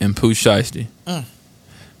 and Pooh Shiesty.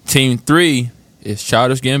 Team 3 is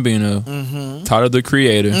Childish Gambino, Tyler the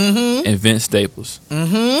Creator, and Vince Staples.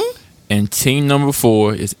 And team number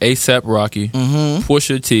 4 is A$AP Rocky,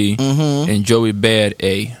 Pusha T, and Joey Bad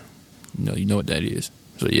A. You know what that is.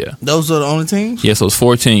 So yeah, those are the only teams. Yes, those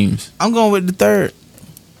 4 teams. I'm going with the third.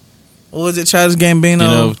 What was it? Childish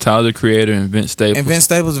Gambino, Tyler the Creator, and Vince Staples.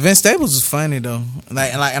 Vince Staples is funny though.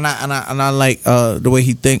 I like the way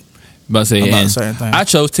he think. About certain things. I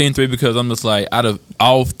chose Team 3 because I'm just like, out of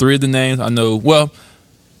all 3 of the names, I know. Well,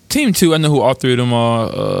 Team 2, I know who all 3 of them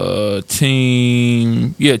are.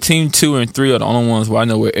 Team 2 and 3 are the only ones where I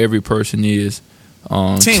know where every person is.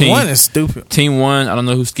 Team 1 is stupid. Team 1, I don't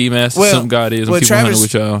know who Ski Master Some God is. I'm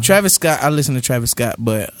Travis Scott, I listen to Travis Scott,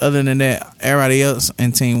 but other than that, everybody else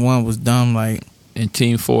in Team 1 was dumb. Like, in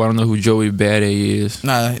Team 4, I don't know who Joey Bad A is.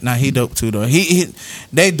 Nah, he dope too though.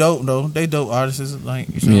 They dope though. They dope artists. Like,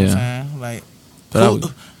 you know what I'm saying? Like,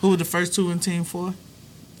 who were the first 2 in Team 4?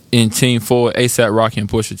 In Team 4, A$AP Rocky and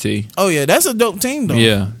Pusha T. Oh yeah, that's a dope team though.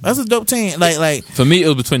 Yeah, that's a dope team. Like for me, it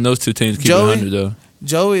was between those 2 teams. Keep it 100 though.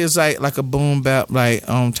 Joey is like a boom bap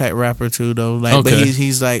type rapper too though. Like, but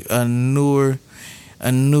he's like a new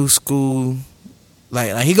school.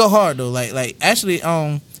 Like he go hard though. Like actually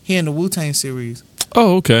he in the Wu-Tang series.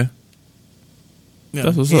 Oh, okay. Yeah,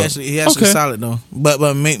 that's what's up. He actually solid though.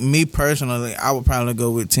 But me personally, I would probably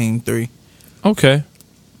go with Team 3. Okay.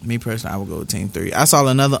 Me personally, I would go with Team 3. I saw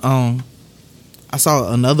another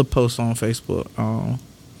post on Facebook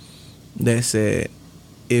that said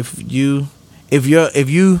if you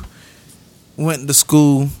went to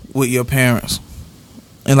school with your parents,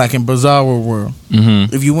 and like in Bizarre World,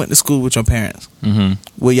 if you went to school with your parents,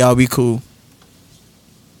 would y'all be cool?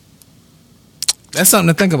 That's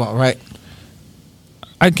something to think about, right?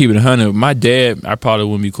 I'd keep it 100. My dad, I probably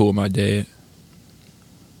wouldn't be cool with my dad.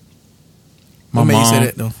 What made you say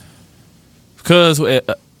that though? Because,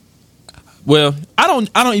 well, I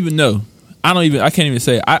don't even know. I can't even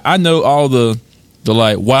say. I know all the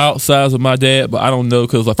like wild sides of my dad, but I don't know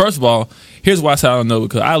because, like, first of all, here's why I say I don't know,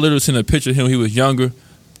 because I literally seen a picture of him when he was younger.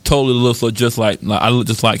 Totally looks just like I look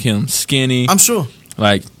just like him, skinny. I'm sure.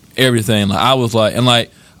 Like everything. Like I was like, and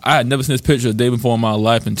like I had never seen this picture a day before in my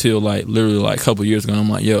life until like literally like a couple of years ago. And I'm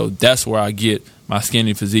like, yo, that's where I get my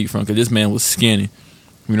skinny physique from, because this man was skinny.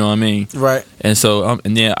 You know what I mean? Right. And so,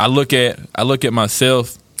 and then I look at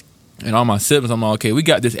myself and all my siblings. I'm like, okay, we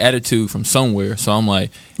got this attitude from somewhere. So I'm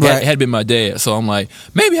like, it had been my dad. So I'm like,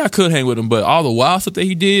 maybe I could hang with him, but all the wild stuff that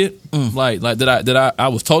he did, like that I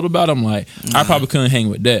was told about, I'm like, I probably couldn't hang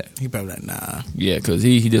with that. He probably like, nah. Yeah, because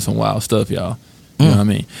he did some wild stuff, y'all. You know what I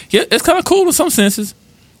mean? Yeah, it's kind of cool in some senses.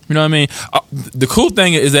 You know what I mean? The cool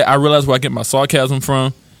thing is that I realize where I get my sarcasm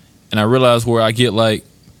from, and I realize where I get like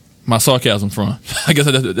my sarcasm from. I guess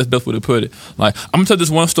that's the best way to put it. Like, I'm gonna tell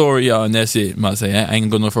this one story, y'all, and that's it. I'm about to say, I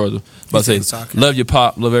ain't gonna go no further. But I say, love your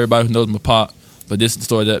pop, love everybody who knows my pop. But this is the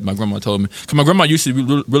story that my grandma told me. Because my grandma used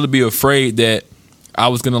to really be afraid that I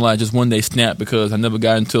was gonna like just one day snap, because I never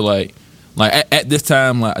got into like at this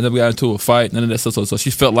time, like I never got into a fight, none of that stuff. So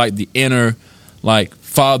she felt like the inner like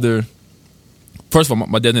father. First of all,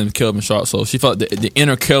 my dad named was Kelvin Sharp, so she felt the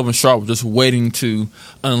inner Kelvin Sharp was just waiting to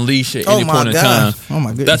unleash at any point in time. Oh my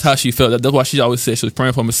goodness. That's how she felt. That's why she always said she was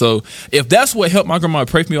praying for me. So if that's what helped my grandma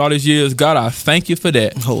pray for me all these years, God, I thank you for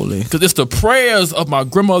that. Holy. Because it's the prayers of my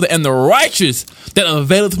grandmother and the righteous that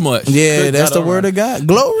availeth much. Yeah, good, that's the word of God.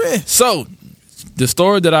 Glory. So the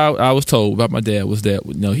story that I was told about my dad was that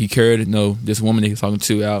he carried this woman that he was talking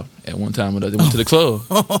to out at one time. They went to the club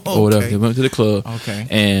or whatever. They went to the club. Okay.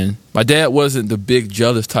 And my dad wasn't the big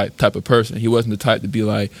jealous type of person. He wasn't the type to be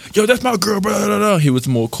like, yo, that's my girl, blah, blah, blah. He was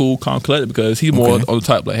more cool, calm, collected, because he's more on the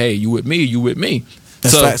type like, hey, you with me, you with me.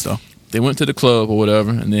 That's facts though. They went to the club or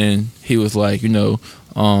whatever, and then he was like,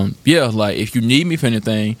 like if you need me for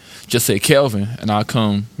anything, just say Kelvin, and I'll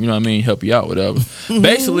come, help you out, whatever.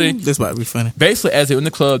 Basically, this might be funny. Basically, as they were in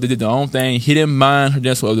the club, they did their own thing. He didn't mind her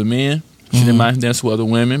dancing with other men. She didn't mind him dancing with other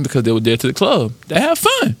women, because they were there to the club. They have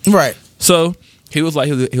fun. Right. So he was like,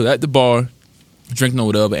 he was at the bar, drinking or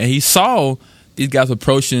whatever, and he saw these guys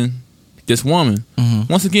approaching this woman.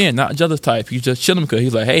 Once again, not jealous type. He's just chilling because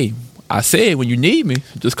he's like, hey, I said, when you need me,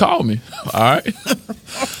 just call me. All right.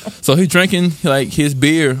 So he's drinking like his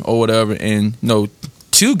beer or whatever, and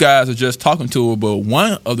two guys are just talking to her, but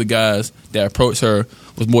one of the guys that approached her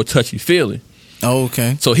was more touchy-feely. Oh,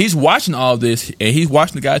 okay. So he's watching all this, and he's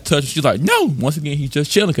watching the guy touch her. She's like, no. Once again, he's just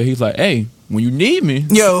chilling because he's like, hey, when you need me,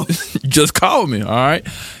 just call me, all right?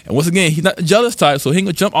 And once again, he's not the jealous type, so he ain't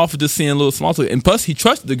going to jump off of just seeing a little small talk. And plus, he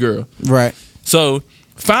trusted the girl. Right. So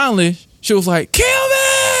finally, she was like,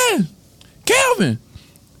 Kelvin.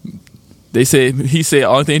 He said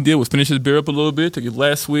all thing he did was finish his beer up a little bit, took his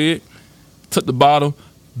last swig, took the bottle,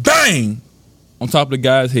 bang, on top of the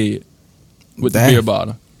guy's head with the beer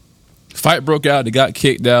bottle. Fight broke out. They got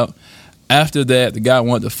kicked out. After that, the guy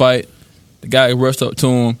wanted to fight. The guy rushed up to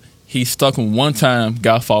him. He stuck him one time.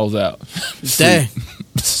 Guy falls out.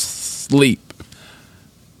 Sleep.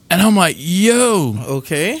 And I'm like, yo.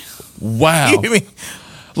 Okay. Wow.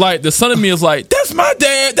 Like, the son of me is like, that's my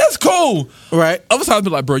dad. That's cool. Right. Other times, be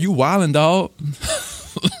like, bro, you wildin', dog.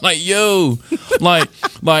 Like, yo. Like,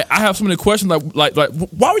 I have so many questions. Like,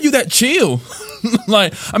 why were you that chill?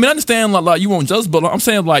 Like, I mean, I understand, like you won't judge, but I'm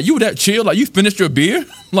saying, like, you were that chill. Like, you finished your beer,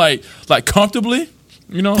 like comfortably.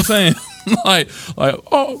 You know what I'm saying? like,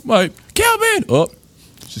 oh, like, Kelvin. Oh,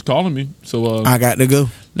 she's calling me. So, I got to go.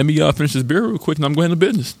 Let me finish this beer real quick, and I'm going to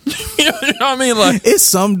business. You know what I mean? Like, it's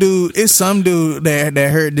some dude that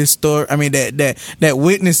heard this story. I mean, that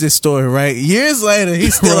witnessed this story. Right, years later,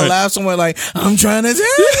 he's still alive somewhere. Like, I'm trying to tell you,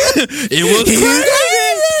 it was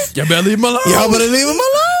crazy. Y'all better leave him alone.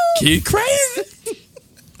 Kid crazy.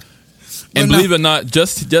 And believe it or not,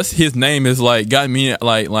 just his name is like got me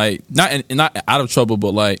like not out of trouble,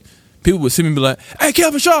 but like people would see me and be like, "Hey,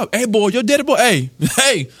 Kelvin Sharp, hey boy, your daddy boy, hey,"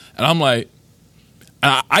 and I'm like.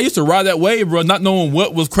 I used to ride that wave, bro, not knowing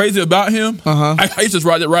what was crazy about him. I used to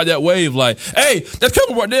ride that wave, like, hey, that's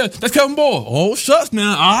Kelvin right there. That's Kelvin boy. Oh, shucks, man.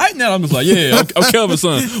 All right, now. I'm just like, yeah, I'm Kelvin's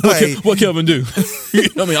son. What Kelvin do? You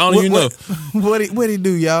know what I mean? I don't even know. What he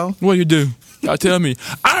do, y'all? What he do? Y'all tell me.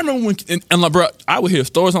 I remember when, and like, bro, I would hear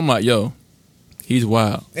stories. I'm like, yo, he's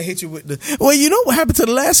wild. They hit you with the. Well, you know what happened to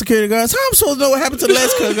the last security guards? How am I supposed to know what happened to the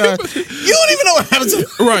last security guard? You don't even know what happened to.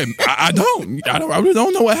 Right. I don't. I really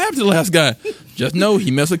don't know what happened to the last guy. Just know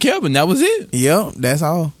he messed with Kelvin. That was it. Yep, that's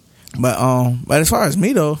all. But as far as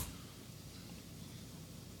me though,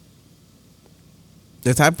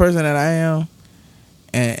 the type of person that I am,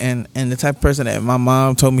 and the type of person that my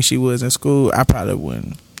mom told me she was in school, I probably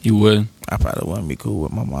wouldn't. You would? I probably wouldn't be cool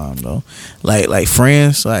with my mom though. Like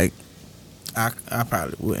friends, like. I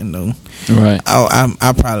probably wouldn't know. Right.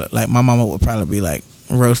 I probably like my mama would probably be like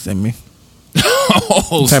roasting me.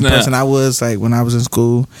 Oh, the type of person I was like when I was in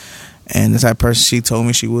school, and the type of person she told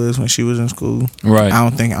me she was when she was in school. Right. I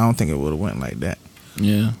don't think it would have went like that.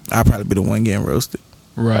 Yeah. I'd probably be the one getting roasted.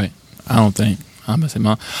 Right. I don't think. I'm gonna say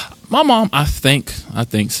my mom. I think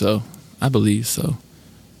so. I believe so.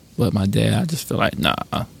 But my dad, I just feel like nah.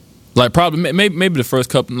 Like probably maybe the first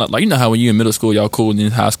couple, like you know how when you in middle school y'all cool, and then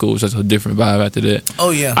high school was just a different vibe after that.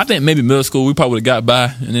 Oh yeah. I think maybe middle school we probably would have got by,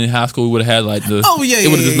 and then in high school we would have had like the. Oh yeah. It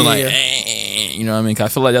would have just been like, you know what I mean? 'Cause I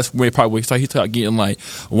feel like that's where he started getting like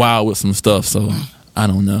wild with some stuff. So I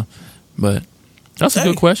don't know, but that's a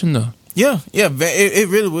good question though. Yeah. It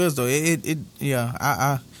really was though.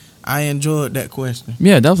 I enjoyed that question.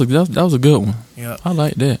 Yeah, that was a good one. Yeah, I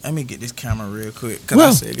like that. Let me get this camera real quick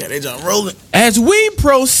because I said got that jump rolling. As we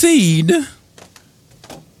proceed,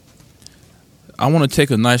 I want to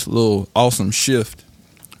take a nice little awesome shift.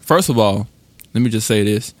 First of all, let me just say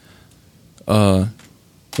this.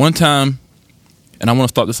 One time, and I want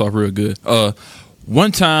to start this off real good.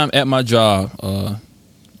 One time at my job,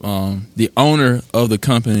 the owner of the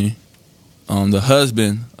company, the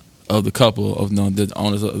husband of the couple of the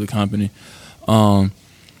owners of the company. I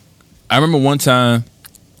remember one time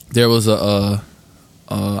there was I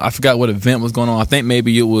forgot what event was going on. I think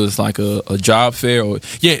maybe it was like a job fair,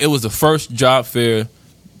 it was the first job fair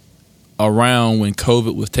around when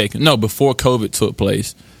COVID was taken. No, before COVID took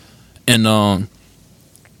place, and the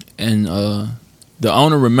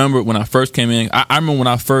owner remembered when I first came in. I remember when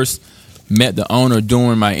I first met the owner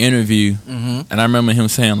during my interview, and I remember him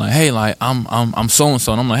saying like, "Hey, like I'm so and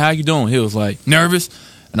so," and I'm like, "How you doing?" He was like, "Nervous,"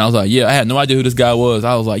 and I was like, "Yeah." I had no idea who this guy was.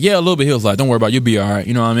 I was like, "Yeah, a little bit." He was like, "Don't worry about it, you'll be all right."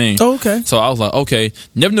 You know what I mean? Oh, okay. So I was like, "Okay."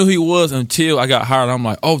 Never knew who he was until I got hired. I'm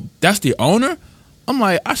like, "Oh, that's the owner." I'm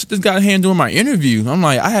like, I just got a hand doing my interview. I'm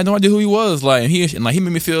like, I had no idea who he was. Like, he made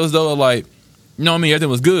me feel as though like, you know what I mean, everything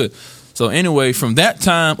was good. So anyway, from that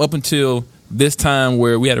time up until this time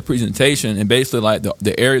where we had a presentation, and basically like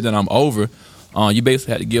the area that I'm over, you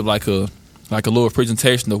basically had to give like a like a little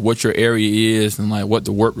presentation of what your area is and like what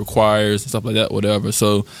the work requires and stuff like that, whatever.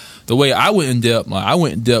 So the way I went in depth,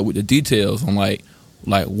 with the details on like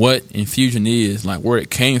what infusion is, like where it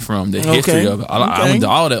came from, the history of it. I went to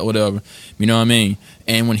all that, whatever. You know what I mean?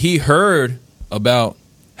 And when he heard about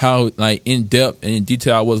how like in depth and in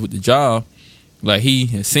detail I was with the job, like he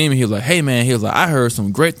had seen me, he was like, "Hey man," he was like, "I heard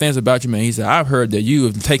some great things about you, man." He said, "I've heard that you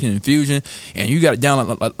have taken infusion and you got it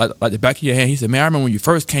down like the back of your hand." He said, "Man, I remember when you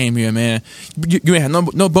first came here, man. You ain't had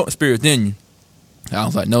no boat spirits, didn't you?" I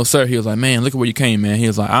was like, "No, sir." He was like, "Man, look at where you came, man." He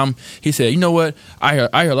was like, He said, "You know what? I hear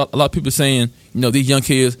a lot of people saying, you know, these young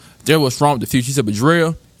kids, they're what's wrong with the future." He said, "But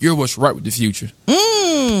Jarrell, you're what's right with the future."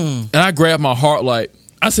 And I grabbed my heart, like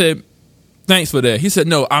I said, "Thanks for that." He said,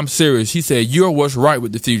 "No, I'm serious." He said, "You're what's right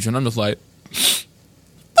with the future." And I'm just like,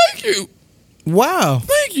 "Thank you." Wow.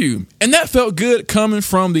 Thank you. And that felt good coming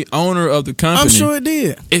from the owner of the company. I'm sure it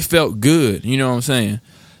did. It felt good. You know what I'm saying?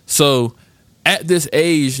 So at this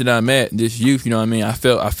age that I'm at, this youth, you know what I mean, I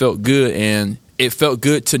felt good, and it felt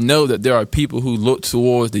good to know that there are people who look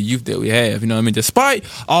towards the youth that we have. You know what I mean? Despite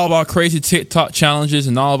all of our crazy TikTok challenges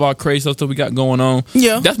and all of our crazy stuff we got going on.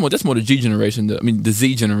 Yeah. That's more the G generation. The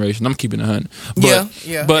Z generation. I'm keeping it 100.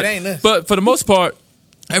 Yeah. But, it ain't this. But for the most part,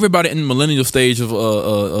 everybody in the millennial stage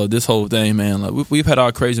of this whole thing, man, like we've had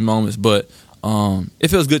our crazy moments, but it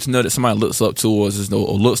feels good to know that somebody looks up towards us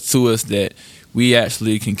or looks to us, that we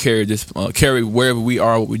actually can carry wherever we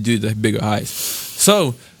are, what we do, to bigger heights.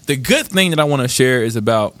 So the good thing that I want to share is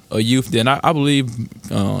about a youth that I believe,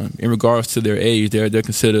 in regards to their age, they're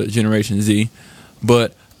considered Generation Z.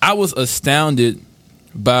 But I was astounded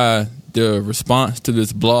by the response to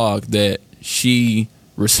this blog that she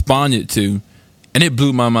responded to, and it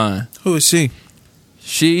blew my mind. Who is she?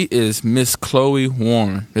 She is Miss Chloe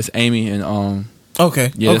Warren. That's Amy and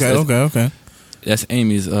Okay. Yeah, Okay. That's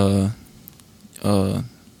Amy's daughter. I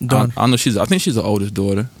think she's the oldest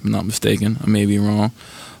daughter, if I'm not mistaken. I may be wrong.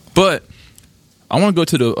 But I want to go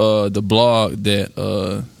to the blog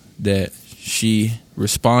that she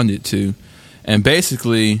responded to, and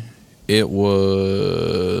basically it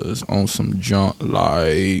was on some junk,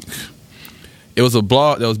 like it was a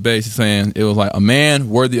blog that was basically saying it was like a man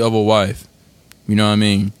worthy of a wife. You know what I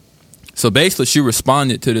mean? So basically she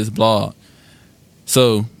responded to this blog.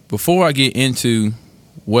 So before I get into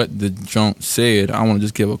what the junk said, I want to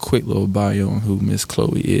just give a quick little bio on who Miss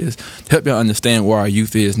Chloe is to help y'all understand where our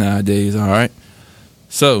youth is nowadays, all right?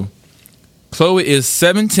 So, Chloe is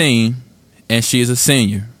 17, and she is a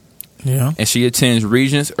senior. Yeah. And she attends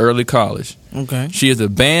Regents Early College. Okay. She is a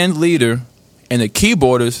band leader and the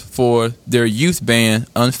keyboardist for their youth band,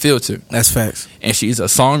 Unfiltered. That's facts. And she's a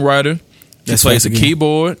songwriter. She plays a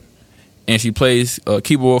keyboard, and she plays a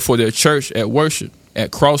keyboard for their church at worship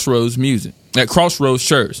at Crossroads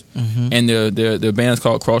Church, and their band's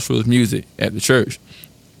called Crossroads Music at the church.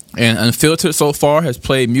 And Unfiltered so far has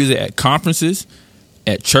played music at conferences,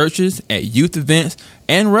 at churches, at youth events,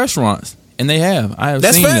 and restaurants. And they have. I have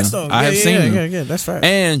seen them. I have seen them. Yeah, that's fact.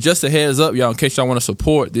 And just a heads up, y'all, in case y'all want to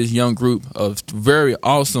support this young group of very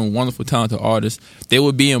awesome, wonderful, talented artists, they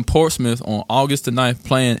will be in Portsmouth on August the 9th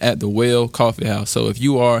playing at the Well Coffee House. So if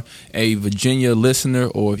you are a Virginia listener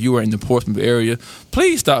or if you are in the Portsmouth area,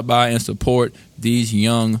 please stop by and support these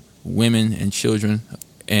young women and children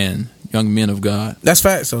and young men of God. That's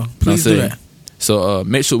fact, so please do that. So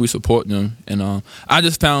make sure we support them. And I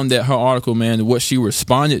just found that her article, man, what she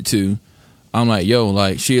responded to, I'm like, yo,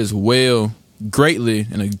 like she is greatly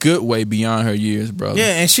in a good way beyond her years, brother.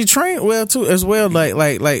 Yeah, and she trained well too, as well.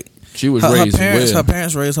 Like she was raised well. Her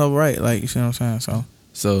parents raised her right. Like, you see what I'm saying?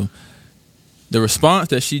 So the response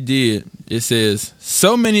that she did, it says,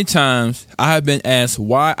 "So many times I have been asked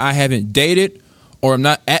why I haven't dated or am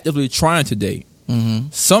not actively trying to date.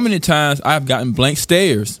 So many times I've gotten blank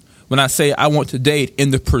stares when I say I want to date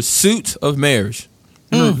in the pursuit of marriage."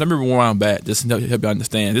 Let me rewind back just to help you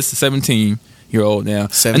understand. This is a 17-year-old now.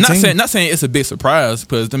 17? And not saying it's a big surprise,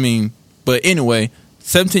 but anyway,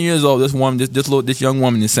 17 years old, this young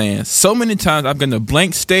woman is saying, so many times I've gotten a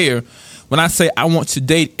blank stare when I say I want to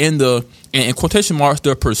date in quotation marks,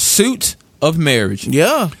 the pursuit of marriage.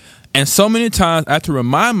 Yeah. And so many times I have to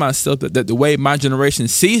remind myself that the way my generation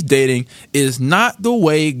sees dating is not the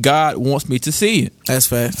way God wants me to see it. That's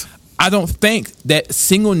fact. I don't think that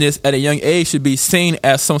singleness at a young age should be seen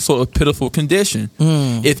as some sort of pitiful condition.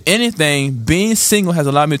 If anything, being single has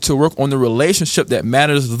allowed me to work on the relationship that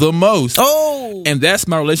matters the most. Oh, and that's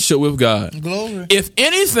my relationship with God. Glory. If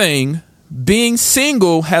anything, being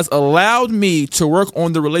single has allowed me to work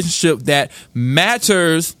on the relationship that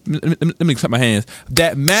matters. Let me clap my hands.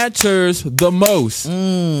 That matters the most.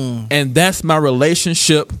 And that's my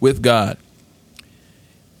relationship with God.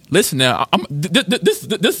 Listen now, this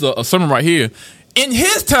is a sermon right here. In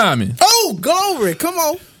His timing. Oh, glory! Come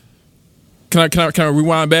on. Can I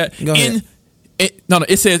rewind back? Go ahead. No,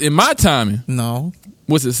 it says in my timing. No.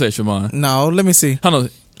 What's it say, Siobhan? No, let me see. Hold on.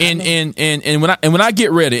 And when I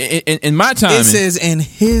get ready, in my timing. It says in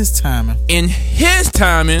His timing. In His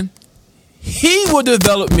timing, He will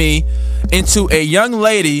develop me into a young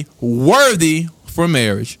lady worthy for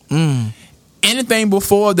marriage. Anything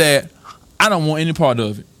before that, I don't want any part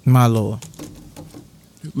of it. My Lord.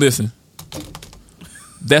 Listen.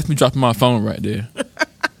 That's me dropping my phone right there.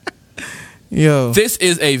 Yo. This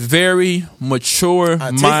is a very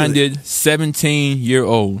mature-minded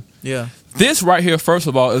 17-year-old. Yeah. This right here, first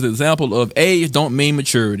of all, is an example of age don't mean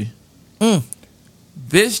maturity.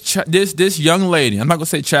 This young lady, I'm not going to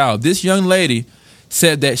say child, this young lady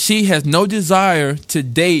said that she has no desire to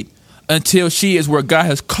date until she is where God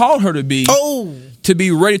has called her to be. Oh. To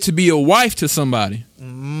be ready to be a wife to somebody.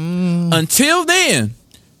 Until then,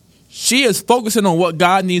 she is focusing on what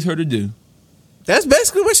God needs her to do. That's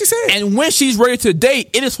basically what she said. And when she's ready to date,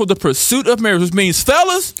 it is for the pursuit of marriage, which means,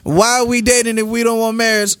 fellas, why are we dating if we don't want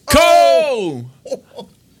marriage? Go!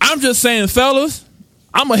 I'm just saying, fellas,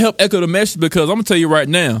 I'm going to help echo the message because I'm going to tell you right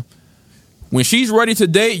now, when she's ready to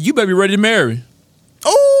date, you better be ready to marry.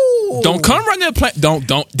 Oh! Don't come right there playing. Don't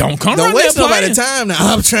come right there playing. Don't waste nobody's time now.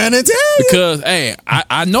 I'm trying to tell you. Because, hey,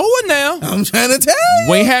 I know it now. I'm trying to tell you.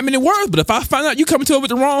 We ain't have many words, but if I find out you coming to it with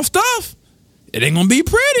the wrong stuff, it ain't gonna be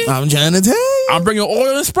pretty. I'm trying to tell you. I'm bringing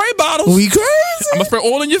oil and spray bottles. We crazy. I'm gonna spray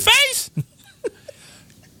oil in your face.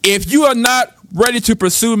 If you are not ready to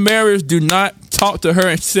pursue marriage, do not talk to her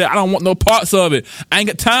and say, I don't want no parts of it. I ain't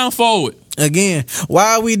got time for it. Again,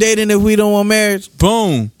 why are we dating if we don't want marriage?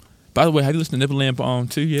 Boom. By the way, have you listened to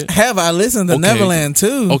Neverland 2 yet? Have I listened to Neverland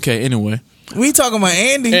 2? Okay, anyway. We talking about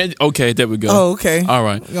Andy. Okay, there we go. Oh, okay. All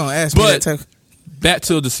right. You're gonna ask me that time. Back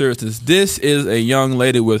to the seriousness. This is a young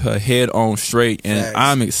lady with her head on straight, and Thanks.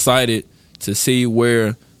 I'm excited to see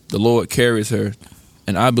where the Lord carries her.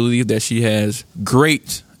 And I believe that she has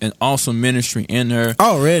great and awesome ministry in her.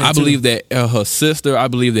 Already, I believe that her sister, I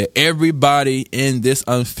believe that everybody in this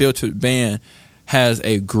Unfiltered band has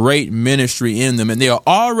a great ministry in them, and they are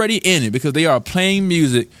already in it because they are playing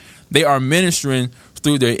music. They are ministering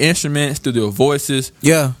through their instruments, through their voices.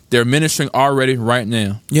 Yeah. They're ministering already right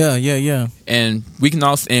now. Yeah. And we can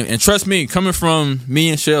also, and trust me, coming from me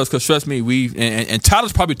and Shells, because trust me, and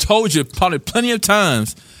Tyler's probably told you probably plenty of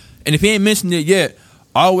times, and if he ain't mentioned it yet,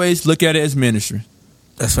 always look at it as ministry.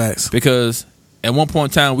 That's facts. Because at one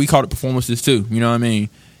point in time, we called it performances too, you know what I mean?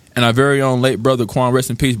 And our very own late brother, Quan, rest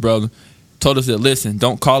in peace, brother, told us that, listen,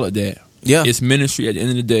 don't call it that. Yeah. It's ministry at the end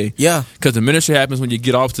of the day. Yeah. Because the ministry happens when you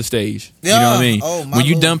get off the stage. Yeah. You know what I mean? Oh, my when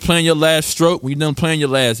you Lord. done playing your last stroke, when you done playing your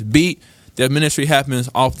last beat, that ministry happens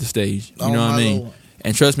off the stage. You know what I mean? Lord.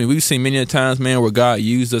 And trust me, we've seen many times, man, where God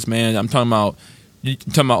used us, man. I'm talking about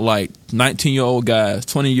like 19-year-old guys,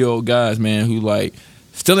 20-year-old guys, man, who like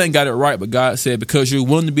still ain't got it right, but God said, because you're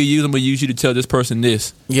willing to be used, I'm going to use you to tell this person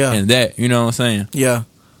this and that. You know what I'm saying? Yeah.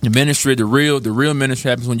 The ministry, the real ministry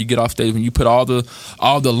happens when you get off stage, when you put all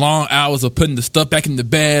the long hours of putting the stuff back in the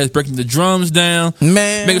bags, breaking the drums down,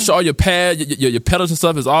 man, making sure all your pads, your pedals and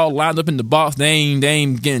stuff is all lined up in the box. They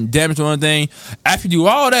ain't getting damaged or anything. After you do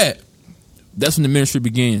all that, that's when the ministry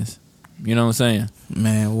begins. You know what I'm saying?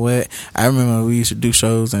 Man, what? I remember we used to do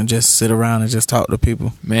shows and just sit around and just talk to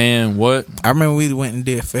people. Man, what? I remember we went and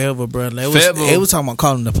did Forever, bro. It was talking about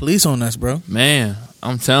calling the police on us, bro. Man,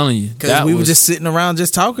 I'm telling you. Because we were just sitting around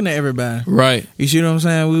just talking to everybody. Right. You see what I'm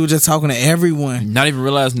saying? We were just talking to everyone. Not even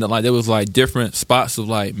realizing that like there was like different spots of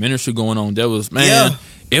like ministry going on. There was, man,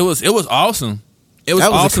 it was awesome. It was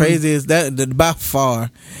awesome. The craziest that by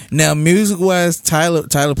far. Now, music wise, Tyler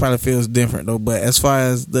probably feels different though. But as far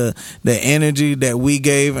as the energy that we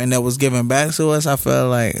gave and that was given back to us, I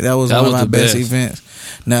felt like that was one of our best events.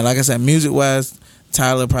 Now, like I said, music wise,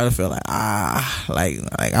 Tyler probably felt like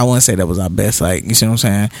I wouldn't say that was our best. Like, you see what I'm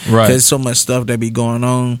saying? Right. There's so much stuff that be going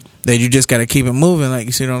on that you just got to keep it moving. Like,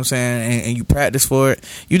 you see what I'm saying? And you practice for it.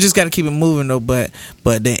 You just got to keep it moving though. But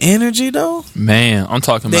the energy though, man, I'm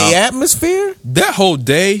talking about the atmosphere. That whole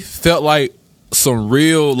day felt like some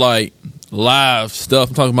real like live stuff.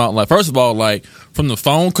 I'm talking about like, first of all, like from the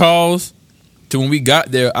phone calls to when we got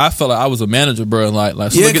there, I felt like I was a manager, bro. Like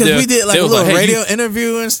yeah, because we did like a little radio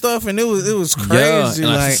interview and stuff, and it was crazy. Yeah,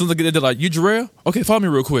 and like, they're like, "You Jarrell? Okay, follow me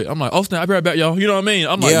real quick." I'm like, "Oh snap, I'll be right back, y'all." You know what I mean?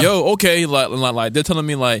 I'm like, "Yo, okay." Like they're telling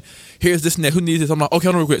me like, "Here's this and that. Who needs this?" I'm like, "Okay,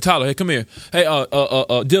 hold on real quick. Tyler, hey, come here. Hey,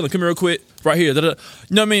 Dylan, come here real quick. Right here." Da-da. You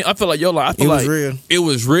know what I mean? I feel like it was real. It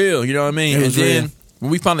was real. You know what I mean? And then real.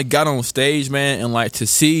 When we finally got on stage, man, and like to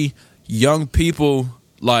see young people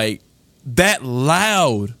like that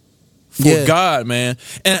loud. for God, man.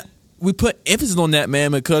 And we put emphasis on that,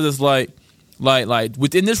 man, because it's like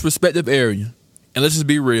within this respective area, and let's just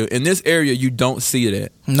be real, in this area, you don't see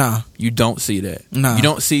that. Nah. You don't see that. Nah. You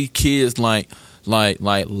don't see kids like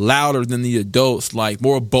louder than the adults, like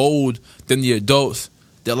more bold than the adults.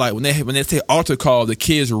 That like when they say altar call, the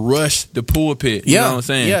kids rush the pulpit. You know what I'm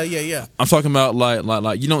saying? Yeah. I'm talking about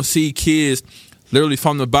like you don't see kids literally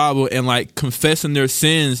from the Bible and like confessing their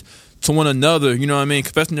sins to one another. You know what I mean?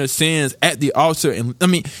 Confessing their sins at the altar, and I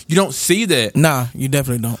mean you don't see that. Nah, you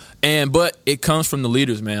definitely don't. But it comes from the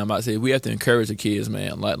leaders, man. I'm about to say we have to encourage the kids,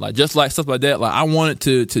 man. Like just like stuff like that. Like I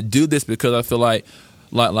wanted to do this because I feel like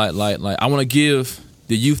I want to give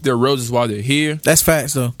the youth their roses while they're here. That's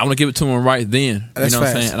facts, though. I want to give it to them right then. That's you know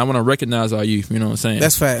facts. what I'm saying? And I want to recognize our youth. You know what I'm saying?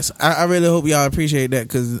 That's facts. I really hope y'all appreciate that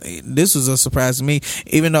because this was a surprise to me.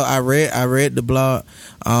 Even though I read the blog,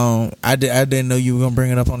 I didn't know you were gonna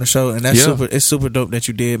bring it up on the show, and that's super. It's super dope that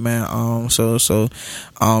you did, man. So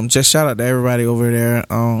just shout out to everybody over there.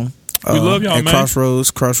 We love y'all, at man.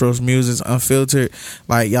 Crossroads Music, Unfiltered.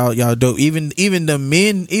 Like y'all dope. Even the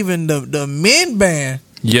men band.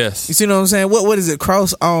 Yes. You see what I'm saying? What is it?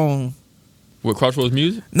 With Crossroads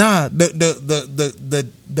Music? Nah,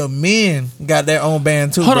 the men got their own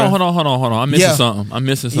band too. Hold on. I'm missing something. I'm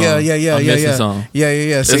missing something. Yeah.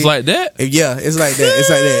 See? It's like that? Yeah, it's like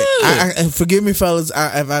that. I forgive me, fellas,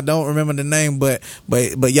 if I don't remember the name, but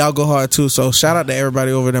y'all go hard too. So shout out to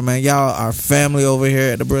everybody over there, man. Y'all are family over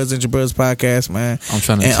here at the Brothers and Your Brothers podcast, man. I'm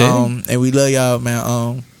trying to tell you. And we love y'all,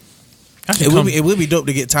 man. It would be dope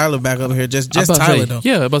to get Tyler back up here. Just Tyler, though.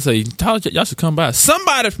 Yeah, I'm about to say, Tyler, y'all should come by.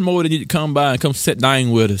 Somebody from over there need to come by and come sit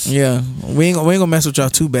down with us. Yeah, we ain't gonna mess with y'all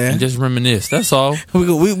too bad. And just reminisce. That's all. We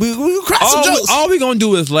crack some jokes. All we gonna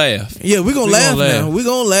do is laugh. Yeah, we gonna laugh now. We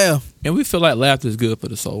gonna laugh. And we feel like laughter is good for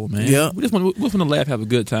the soul, man. Yeah, we just want to laugh, have a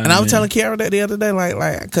good time. And I was telling Kiara that the other day,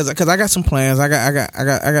 like, cause I got some plans. I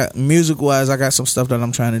got music wise, I got some stuff that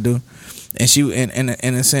I'm trying to do. And she, in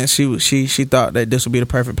a sense, she thought that this would be the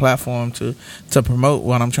perfect platform to promote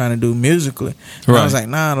what I'm trying to do musically. And I was like,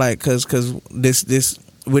 nah, like, cause this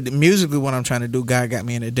with musically what I'm trying to do, God got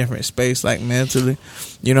me in a different space, like mentally,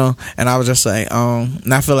 you know. And I was just like,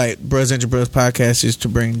 and I feel like Brothers and Your Brothers podcast is to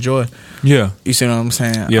bring joy. Yeah, you see what I'm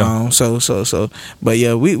saying? Yeah. So, but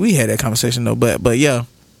yeah, we had that conversation though. But yeah.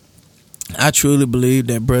 I truly believe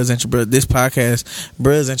that Brothers and Your Brothers, this podcast,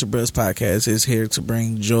 Brothers and Your Brothers podcast, is here to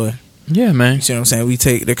bring joy. Yeah, man. You see what I'm saying? We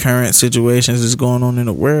take the current situations that's going on in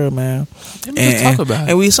the world, man, and talk about it.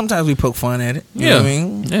 And we sometimes poke fun at it. You know what I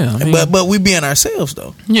mean? Yeah. I mean, but we being ourselves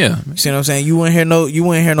though. Yeah. You see what I'm saying? You wouldn't hear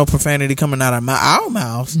no profanity coming out of our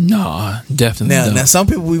mouths. No, definitely. Now some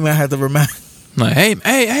people we might have to remind. Like,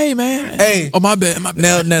 hey, man. Hey. Oh, my bad.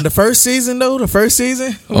 Now the first season, oh,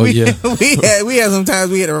 we had some times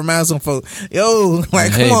we had to remind some folks, yo,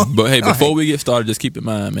 like, come on. But hey, before we get started, just keep in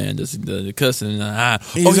mind, man, just the cussing and I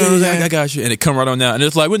got you, and it come right on out, and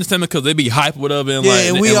it's like, we're understanding because they be hype, whatever, and like,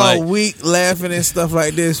 and we all weak laughing and stuff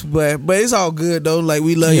like this, but it's all good though. Like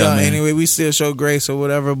we love y'all anyway. We still show grace or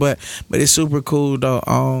whatever, but it's super cool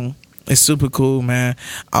though. It's super cool, man.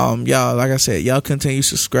 Y'all, like I said, y'all continue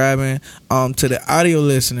subscribing to the audio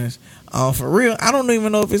listeners. For real, I don't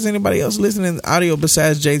even know if there's anybody else listening to audio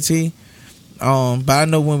besides JT. But I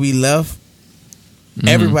know when we left,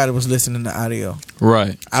 everybody was listening to audio.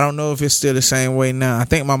 Right. I don't know if it's still the same way now. I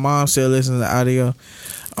think my mom still listens to audio.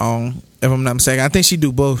 If I'm not mistaken, I think she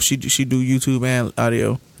do both. She do YouTube and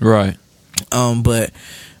audio. Right.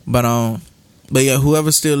 But yeah,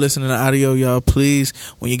 whoever's still listening to audio, y'all, please,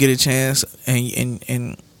 when you get a chance and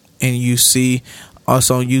you see us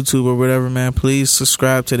on YouTube or whatever, man, please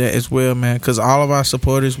subscribe to that as well, man. Because all of our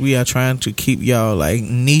supporters, we are trying to keep y'all like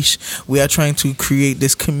niche. We are trying to create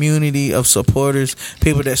this community of supporters,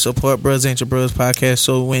 people that support Brothers and Your Brothers podcast.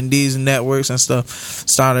 So when these networks and stuff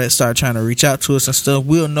start trying to reach out to us and stuff,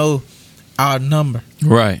 we'll know our number.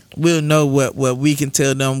 Right. We'll know what we can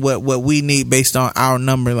tell them what we need based on our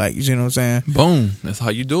number. Like, you know what I'm saying? Boom. That's how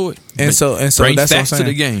you do it. And so bring that's what I'm facts saying. To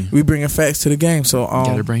the game. We bringing facts to the game. So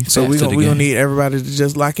we gonna need everybody to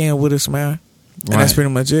just lock in with us, man. And that's pretty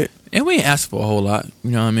much it. And we ain't ask for a whole lot.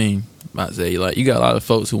 You know what I mean? I say, like, you got a lot of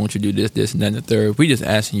folks who want you to do this, and that, and the third. We just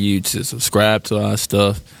asking you to subscribe to our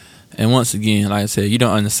stuff. And once again, like I said, you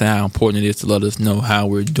don't understand how important it is to let us know how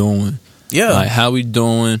we're doing. Yeah. Like, how we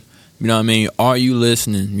doing. You know what I mean? Are you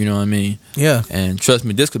listening? You know what I mean? Yeah. And trust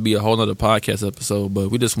me, this could be a whole other podcast episode, but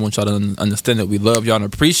we just want y'all to understand that we love y'all and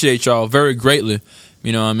appreciate y'all very greatly.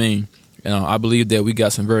 You know what I mean? I believe that we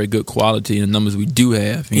got some very good quality in the numbers we do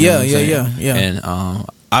have. You know what I'm saying? Yeah. And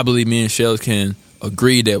I believe me and Shells can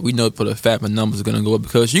agree that we know for the fact my numbers are gonna go up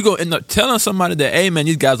because you gonna end up telling somebody that, hey man,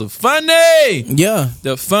 these guys are funny. Yeah,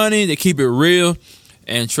 they're funny. They keep it real,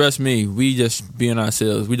 and trust me, we just being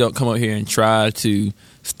ourselves. We don't come up here and try to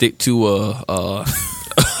stick to a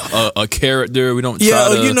character. We don't.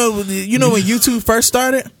 Try to, you know when YouTube first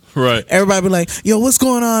started. Right. Everybody be like, yo, what's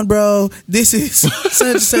going on, bro? This is such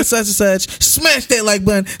and such, such and such. Smash that like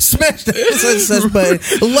button. Smash that such and such button.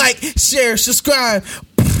 Like, share, subscribe.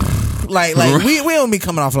 Like right. we don't be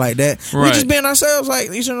coming off like that. Right. We just being ourselves,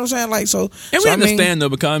 like, you know what I'm saying? Like, so. And we understand though,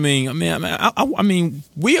 because I mean,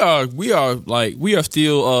 we are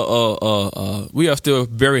still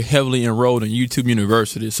very heavily enrolled in YouTube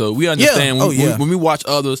University. So we understand when we watch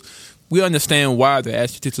others. We understand why they're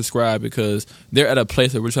asking you to subscribe because they're at a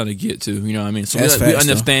place that we're trying to get to. You know what I mean? So we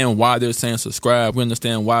understand why they're saying subscribe. We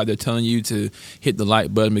understand why they're telling you to hit the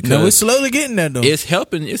like button because we're slowly getting there though. It's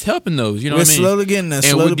helping those. You know what I mean? We're slowly getting there.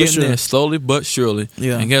 And we're getting there slowly but surely.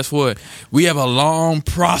 Yeah. And guess what? We have a long,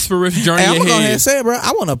 prosperous journey ahead. I'm gonna go ahead and say it, bro.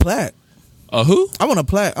 I want a plaque. A who? I want a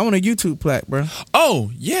plaque. I want a YouTube plaque, bro.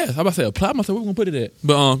 Oh yeah, I'm about to say a plaque. I'm about to say where we gonna put it at.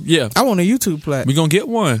 But yeah, I want a YouTube plaque. We gonna get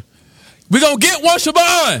one. We gonna get one,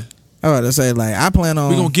 Siobhan. I was about to say, like, I plan on.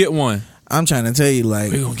 We're going to get one. I'm trying to tell you,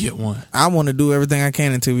 like. We're going to get one. I want to do everything I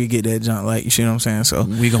can until we get that junk, like, you see what I'm saying? So,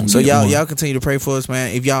 we gonna get one. Y'all continue to pray for us,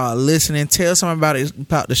 man. If y'all are listening, tell somebody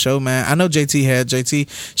about the show, man. I know JT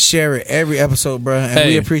share it every episode, bro. And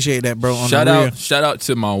we appreciate that, bro. Shout out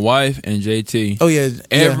to my wife and JT. Oh, yeah.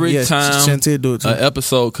 Every time an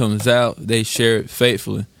episode comes out, they share it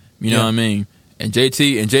faithfully. You know what I mean? And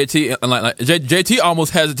JT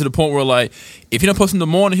almost has it to the point where, like, if he don't post in the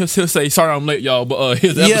morning, he'll say, "Sorry, I'm late, y'all." But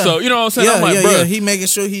here's the episode. You know what I'm saying? I'm like, bro. He making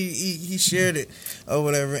sure he shared it or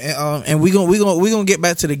whatever. And we gonna get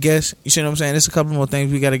back to the guests. You see what I'm saying? There's a couple more things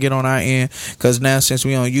we got to get on our end because now since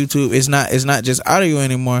we on YouTube, it's not just audio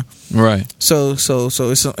anymore. Right. So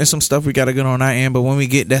it's some stuff we got to get on our end. But when we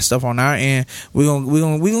get that stuff on our end, we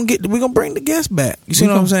gonna bring the guests back. You see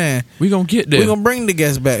what I'm saying? We gonna get there. We gonna bring the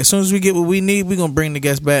guests back as soon as we get what we need. We gonna bring the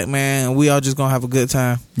guests back, man. And we all just gonna have a good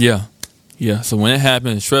time. Yeah. Yeah, so when it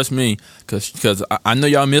happens, trust me, because I know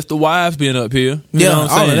y'all miss the wives being up here. You know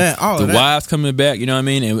what I'm saying? All of that. Wives coming back, you know what I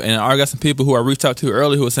mean? And I got some people who I reached out to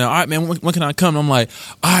earlier who were saying, all right, man, when can I come? And I'm like,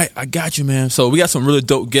 all right, I got you, man. So we got some really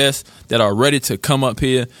dope guests that are ready to come up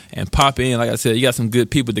here and pop in. Like I said, you got some good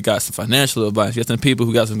people that got some financial advice. You got some people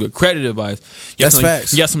who got some good credit advice. That's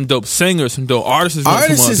facts. You got some dope singers, some dope artists.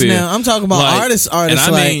 Artists now. I'm talking about artists. And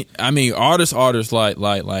I mean artists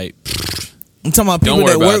like. I'm talking about people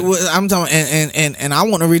that work with. I'm talking and I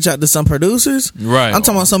want to reach out to some producers. Right. I'm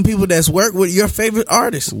talking about some people that's work with your favorite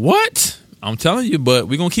artists. What? I'm telling you, but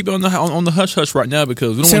we're gonna keep it on the hush hush right now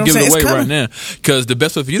because we don't want to give it away right now. Because the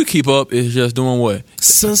best way for you to keep up is just doing what?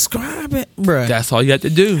 Subscribe it, bro. That's all you have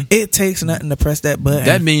to do. It takes nothing to press that button.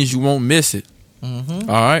 That means you won't miss it. Mm-hmm.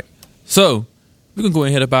 All right. So we're gonna go ahead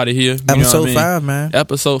and head up out of here. Episode 5, man.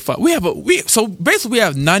 Episode 5. So basically we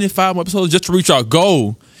have 95 more episodes just to reach our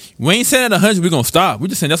goal. We ain't saying at 100 we're going to stop. We're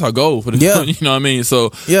just saying that's our goal for the you know what I mean?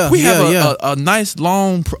 So we have a nice,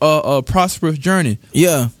 long, prosperous journey.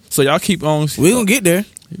 Yeah. So y'all keep on. We're going to get there.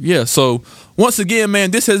 Yeah. So once again,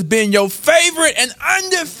 man, this has been your favorite and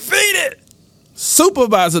undefeated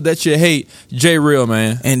supervisor that you hate, J Real,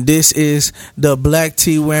 man. And this is the black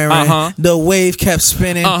tee wearing, the wave kept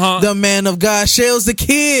spinning, the man of God, Shales the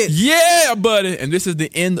Kid. Yeah, buddy. And this is the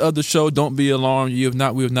end of the show. Don't be alarmed. We have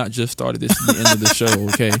not just started. This is the end of the show.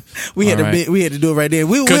 Okay. we had to do it right there.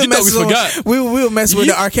 We were messing with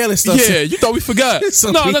the R. Kelly stuff. Yeah, you thought we forgot.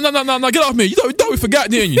 No, get off me. You thought we forgot,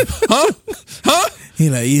 didn't you? Huh? He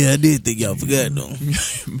like, yeah, I did think y'all forgot though.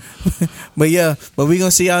 but we gonna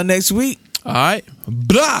see y'all next week. All right.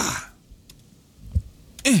 Blah.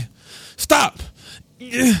 Stop.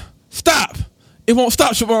 Stop. It won't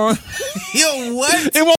stop, Siobhan. Yo, what? It won't.